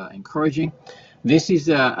is encouraging. This is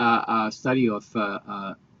a study of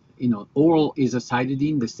oral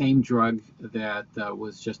azacitidine, the same drug that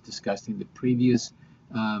was just discussed in the previous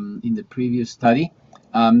study.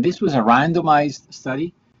 This was a randomized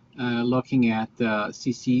study looking at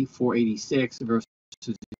CC486 versus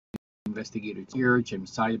investigator here,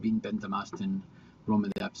 gemcitabine, bendamustine,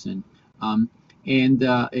 romidepsin.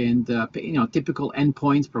 Typical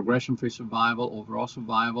endpoints: progression-free survival, overall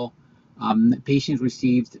survival. Patients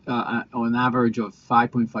received on average of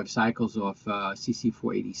 5.5 cycles of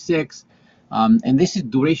CC486. And this is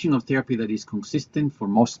duration of therapy that is consistent for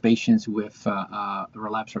most patients with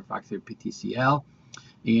relapsed refractory PTCL,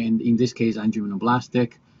 and in this case,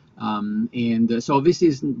 angioimmunoblastic. So this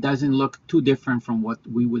doesn't look too different from what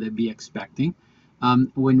we would be expecting.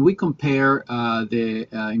 When we compare the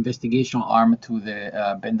investigational arm to the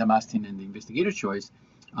bendamustine and the investigator choice,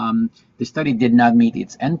 the study did not meet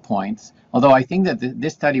its endpoints, although I think that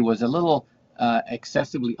this study was a little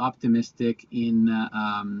excessively optimistic in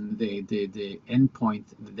the endpoint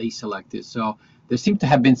that they selected. So there seemed to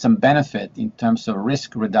have been some benefit in terms of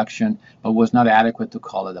risk reduction, but was not adequate to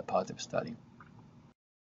call it a positive study.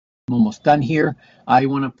 I'm almost done here. I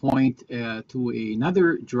want to point to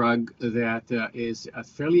another drug that is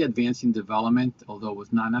fairly advanced in development, although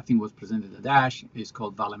nothing was presented at ASH. It's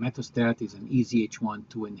called valemetostat. It's an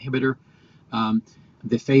EZH1/2 inhibitor.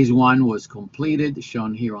 The phase 1 was completed,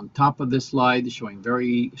 shown here on top of this slide, showing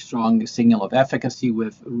very strong signal of efficacy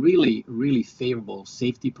with really, really favorable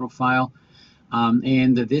safety profile.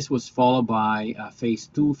 And this was followed by a phase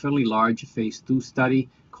 2, fairly large phase 2 study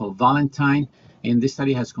called Valentine. And this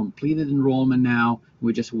study has completed enrollment now.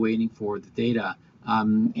 We're just waiting for the data.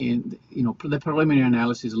 The preliminary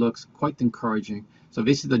analysis looks quite encouraging. So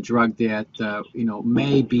this is the drug that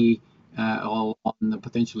may be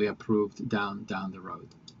potentially approved down the road.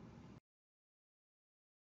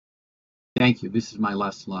 Thank you. This is my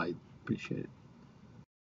last slide. Appreciate it.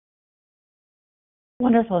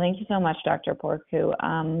 Wonderful. Thank you so much, Dr. Porcu.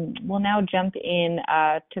 We'll now jump in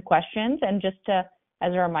to questions. And just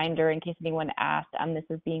as a reminder, in case anyone asked, this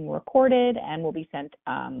is being recorded and will be sent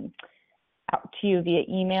out to you via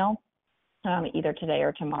email. either today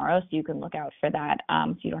or tomorrow, so you can look out for that,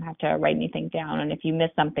 so you don't have to write anything down. And if you miss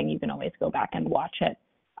something, you can always go back and watch it.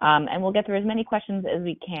 And we'll get through as many questions as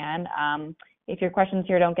we can. If your questions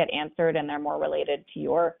here don't get answered and they're more related to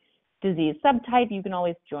your disease subtype, you can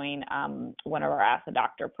always join one of our Ask the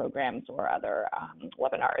Doctor programs or other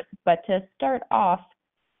webinars. But to start off,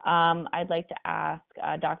 I'd like to ask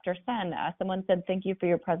Dr. Sen. Someone said, thank you for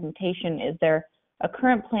your presentation. Is there a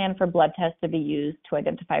current plan for blood tests to be used to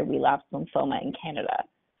identify relapsed lymphoma in Canada?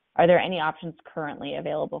 Are there any options currently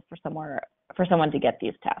available for someone to get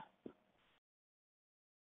these tests?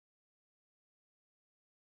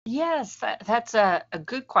 Yes, that's a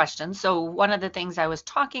good question. So one of the things I was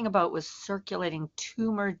talking about was circulating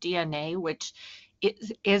tumor DNA, which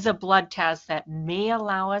is a blood test that may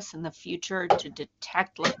allow us in the future to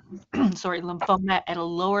detect lymphoma at a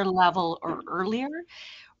lower level or earlier.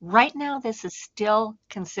 Right now, this is still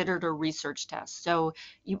considered a research test. So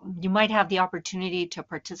you might have the opportunity to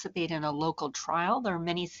participate in a local trial. There are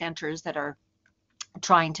many centers that are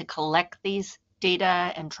trying to collect these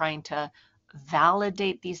data and trying to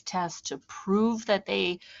validate these tests to prove that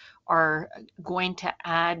they are going to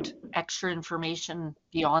add extra information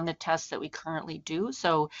beyond the tests that we currently do.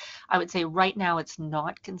 So I would say right now it's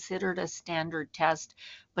not considered a standard test,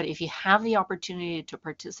 but if you have the opportunity to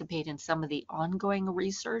participate in some of the ongoing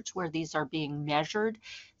research where these are being measured,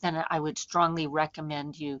 then I would strongly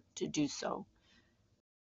recommend you to do so.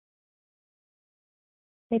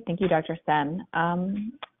 Great, thank you, Dr. Sen.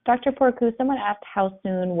 Dr. Porcu, someone asked how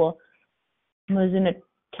soon will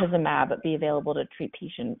mosunetuzumab be available to treat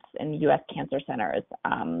patients in U.S. cancer centers?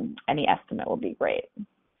 Any estimate will be great.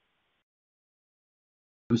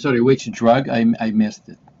 I'm sorry, which drug? I missed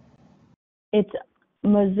it. It's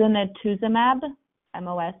mosunetuzumab,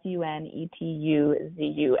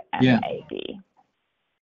 M-O-S-U-N-E-T-U-Z-U-M-A-B. Yeah.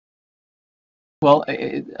 Well,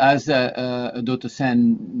 as Dr.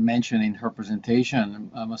 Sen mentioned in her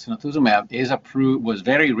presentation, mosunetuzumab was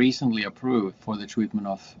very recently approved for the treatment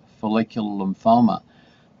of follicular lymphoma.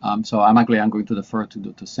 So I'm going to defer to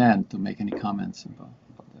Dr. Sen to make any comments about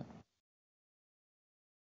that.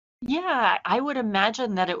 Yeah, I would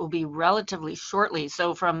imagine that it will be relatively shortly.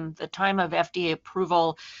 So from the time of FDA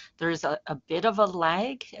approval, there's a bit of a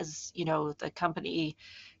lag as, the company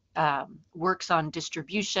works on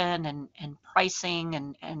distribution and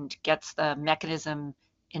pricing and gets the mechanism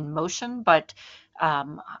in motion. But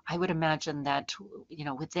I would imagine that,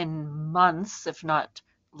 within months, if not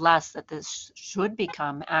less, that this should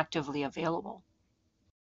become actively available.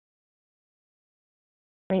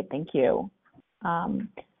 Great, thank you.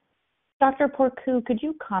 Dr. Porcu, could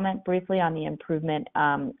you comment briefly on the improvement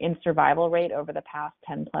in survival rate over the past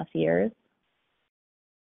 10 plus years?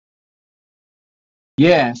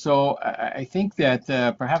 Yeah, so I think that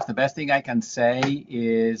perhaps the best thing I can say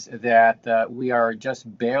is that we are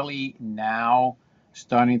just barely now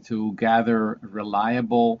starting to gather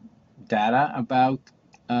reliable data about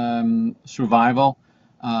survival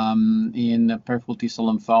in peripheral T-cell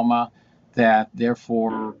lymphoma, that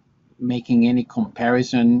therefore making any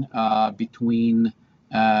comparison between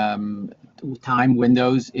time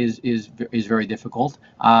windows is very difficult.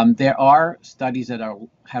 There are studies that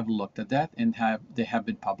have looked at that and they have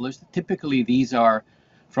been published. Typically, these are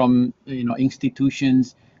from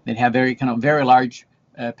institutions that have very large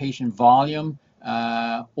patient volume,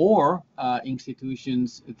 or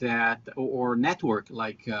institutions or network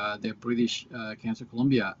like the British Cancer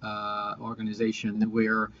Columbia organization,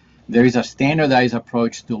 where there is a standardized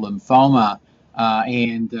approach to lymphoma.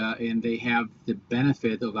 And they have the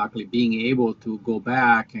benefit of actually being able to go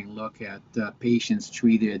back and look at patients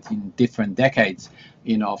treated in different decades,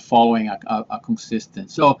 following a consistent.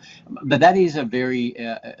 So, but that is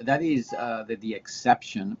the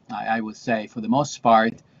exception, I would say. For the most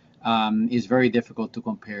part, is very difficult to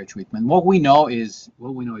compare treatment. What we know is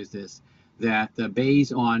this: that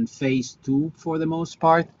based on phase 2, for the most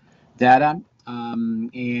part, data.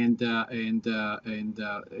 And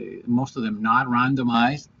most of them not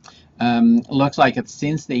randomized. Looks like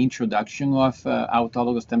since the introduction of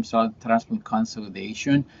autologous stem cell transplant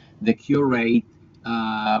consolidation, the cure rate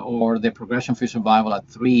or the progression-free survival at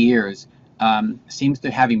 3 years seems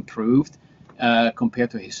to have improved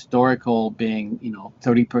compared to historical being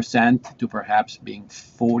 30% to perhaps being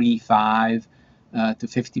 45 to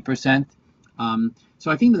 50%. So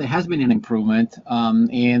I think that there has been an improvement,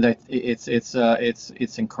 and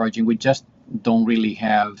it's encouraging. We just don't really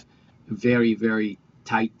have very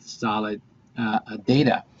tight, solid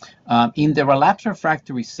data. In the relapse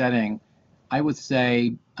refractory setting, I would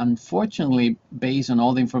say, unfortunately, based on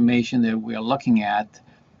all the information that we are looking at,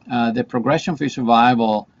 the progression-free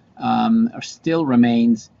survival still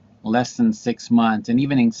remains less than 6 months. And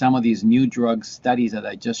even in some of these new drug studies that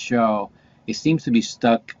I just show, it seems to be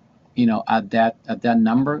stuck, at that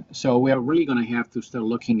number. So we are really going to have to start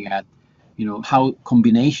looking at, how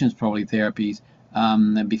combinations probably therapies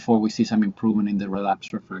before we see some improvement in the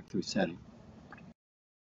relapse refractory setting.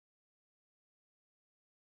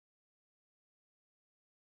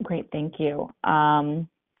 Great, thank you.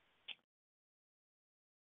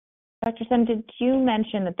 Dr. Sen, did you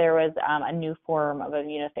mention that there was a new form of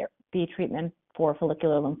immunotherapy treatment for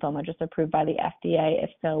follicular lymphoma just approved by the FDA? If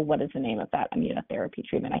so, what is the name of that immunotherapy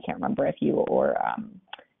treatment? I can't remember if you or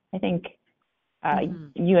I think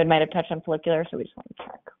you might have touched on follicular, so we just want to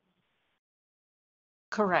check.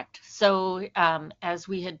 Correct. So as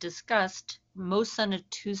we had discussed,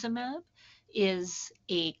 mosunetuzumab is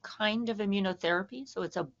a kind of immunotherapy. So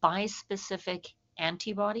it's a bispecific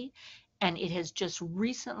antibody, and it has just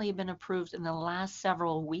recently been approved in the last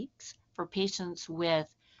several weeks for patients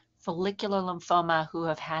with follicular lymphoma who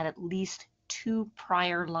have had at least 2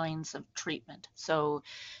 prior lines of treatment. So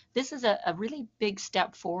this is a really big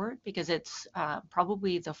step forward because it's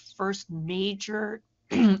probably the first major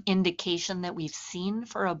indication that we've seen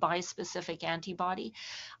for a bispecific antibody.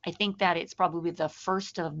 I think that it's probably the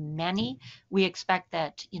first of many. We expect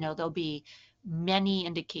that, there'll be many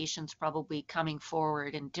indications probably coming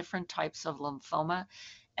forward in different types of lymphoma.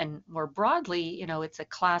 And more broadly, it's a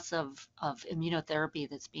class of immunotherapy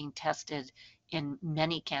that's being tested in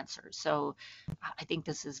many cancers. So I think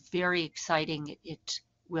this is very exciting. It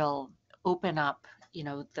will open up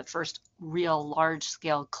the first real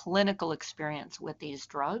large-scale clinical experience with these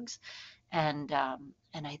drugs, and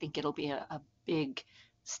I think it'll be a big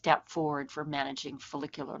step forward for managing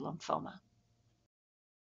follicular lymphoma.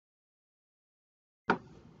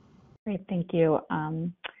 Great, thank you.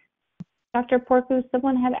 Dr. Porcu,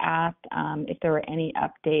 someone had asked if there were any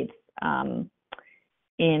updates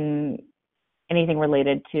in anything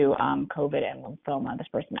related to COVID and lymphoma. This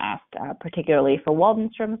person asked particularly for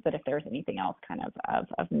Waldenstrom's, but if there's anything else kind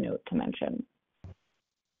of note to mention.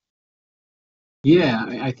 Yeah,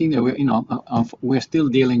 I think that we're still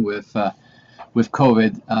dealing with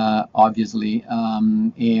COVID, obviously,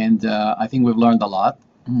 and I think we've learned a lot,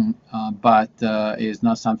 but it's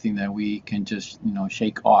not something that we can just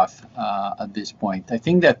shake off at this point. I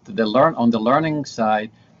think that on the learning side,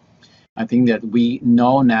 I think that we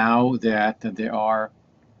know now that there are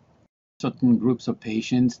certain groups of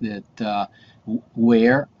patients that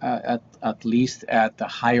were at least at the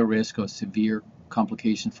higher risk of severe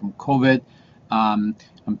complications from COVID. I'm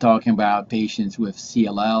talking about patients with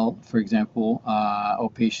CLL, for example, or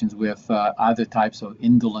patients with other types of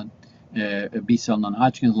indolent B-cell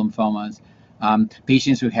non-Hodgkin's lymphomas,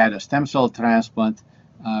 patients who had a stem cell transplant,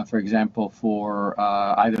 for example, for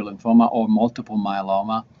either lymphoma or multiple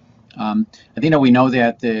myeloma. I think that we know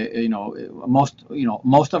that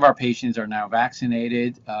most of our patients are now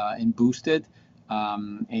vaccinated and boosted,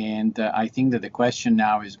 and I think that the question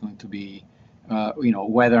now is going to be,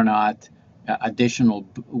 whether or not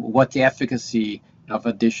what the efficacy of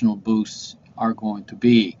additional boosts are going to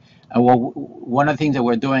be. Well, one of the things that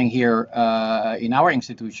we're doing here in our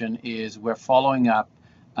institution is we're following up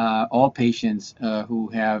all patients who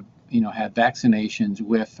have had vaccinations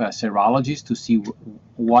with serologies to see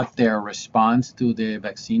what their response to the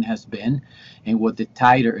vaccine has been and what the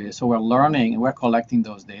titer is. So we're learning and we're collecting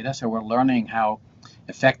those data. So we're learning how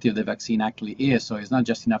effective the vaccine actually is. So it's not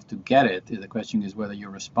just enough to get it. The question is whether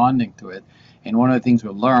you're responding to it. And one of the things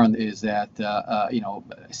we've learned is that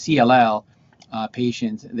CLL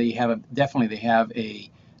patients, they have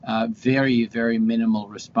a very, very minimal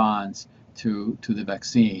response to the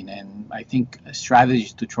vaccine, and I think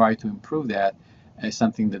strategies to try to improve that is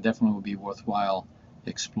something that definitely would be worthwhile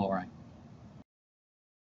exploring.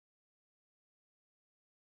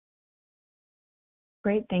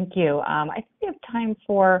 Great, thank you. I think we have time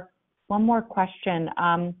for one more question.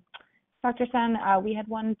 Dr. Sen, we had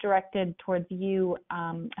one directed towards you.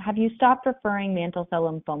 Have you stopped referring mantle cell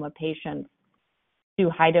lymphoma patients to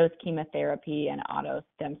high-dose chemotherapy and auto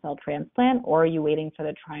stem cell transplant, or are you waiting for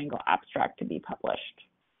the Triangle abstract to be published?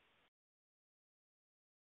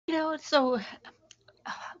 So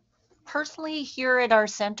personally here at our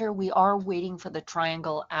center, we are waiting for the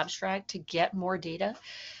Triangle abstract to get more data.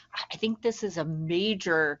 I think this is a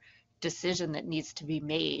major decision that needs to be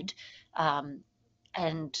made. And,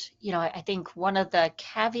 I think one of the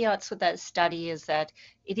caveats with that study is that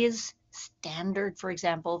it is standard, for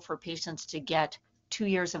example, for patients to get 2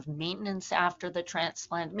 years of maintenance after the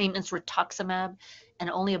transplant, maintenance rituximab, and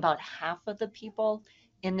only about half of the people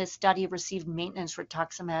in this study received maintenance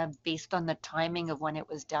rituximab based on the timing of when it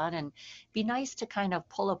was done. And be nice to kind of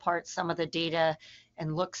pull apart some of the data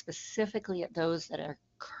and look specifically at those that are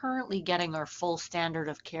currently getting our full standard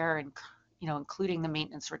of care, and including the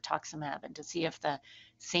maintenance rituximab, and to see if the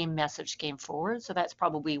same message came forward. So that's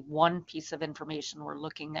probably one piece of information we're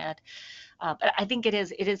looking at. But I think it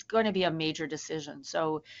is going to be a major decision.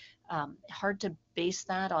 So hard to base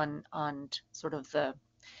that on sort of the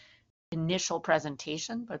initial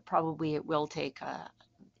presentation, but probably it will take a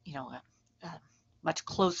much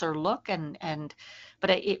closer look.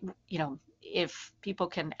 But if people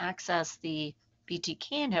can access the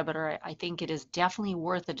BTK inhibitor, I think it is definitely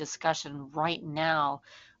worth a discussion right now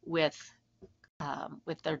with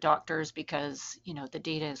their doctors, because the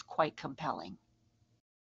data is quite compelling.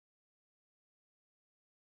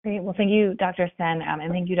 Great. Well, thank you, Dr. Sen,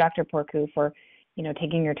 and thank you, Dr. Porcu, for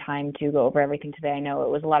taking your time to go over everything today. I know it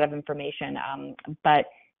was a lot of information, but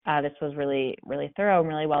this was really, really thorough and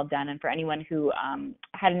really well done. And for anyone who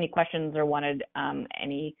had any questions or wanted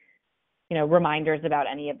any reminders about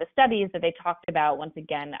any of the studies that they talked about, once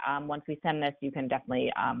again, once we send this, you can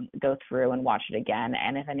definitely go through and watch it again.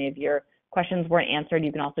 And if any of your questions weren't answered,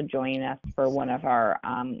 you can also join us for one of our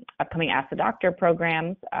upcoming Ask the Doctor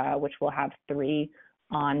programs, which will have 3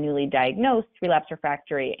 on newly diagnosed, relapsed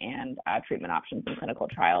refractory, and treatment options in clinical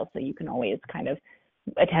trials. So you can always kind of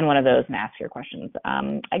attend one of those and ask your questions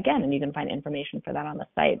again, and you can find information for that on the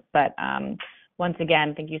site. But once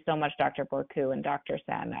again, thank you so much, Dr. Porcu and Dr.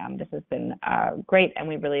 Sen. This has been great, and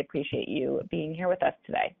we really appreciate you being here with us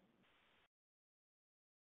today.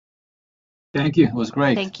 Thank you. It was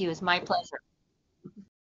great. Thank you. It's my pleasure.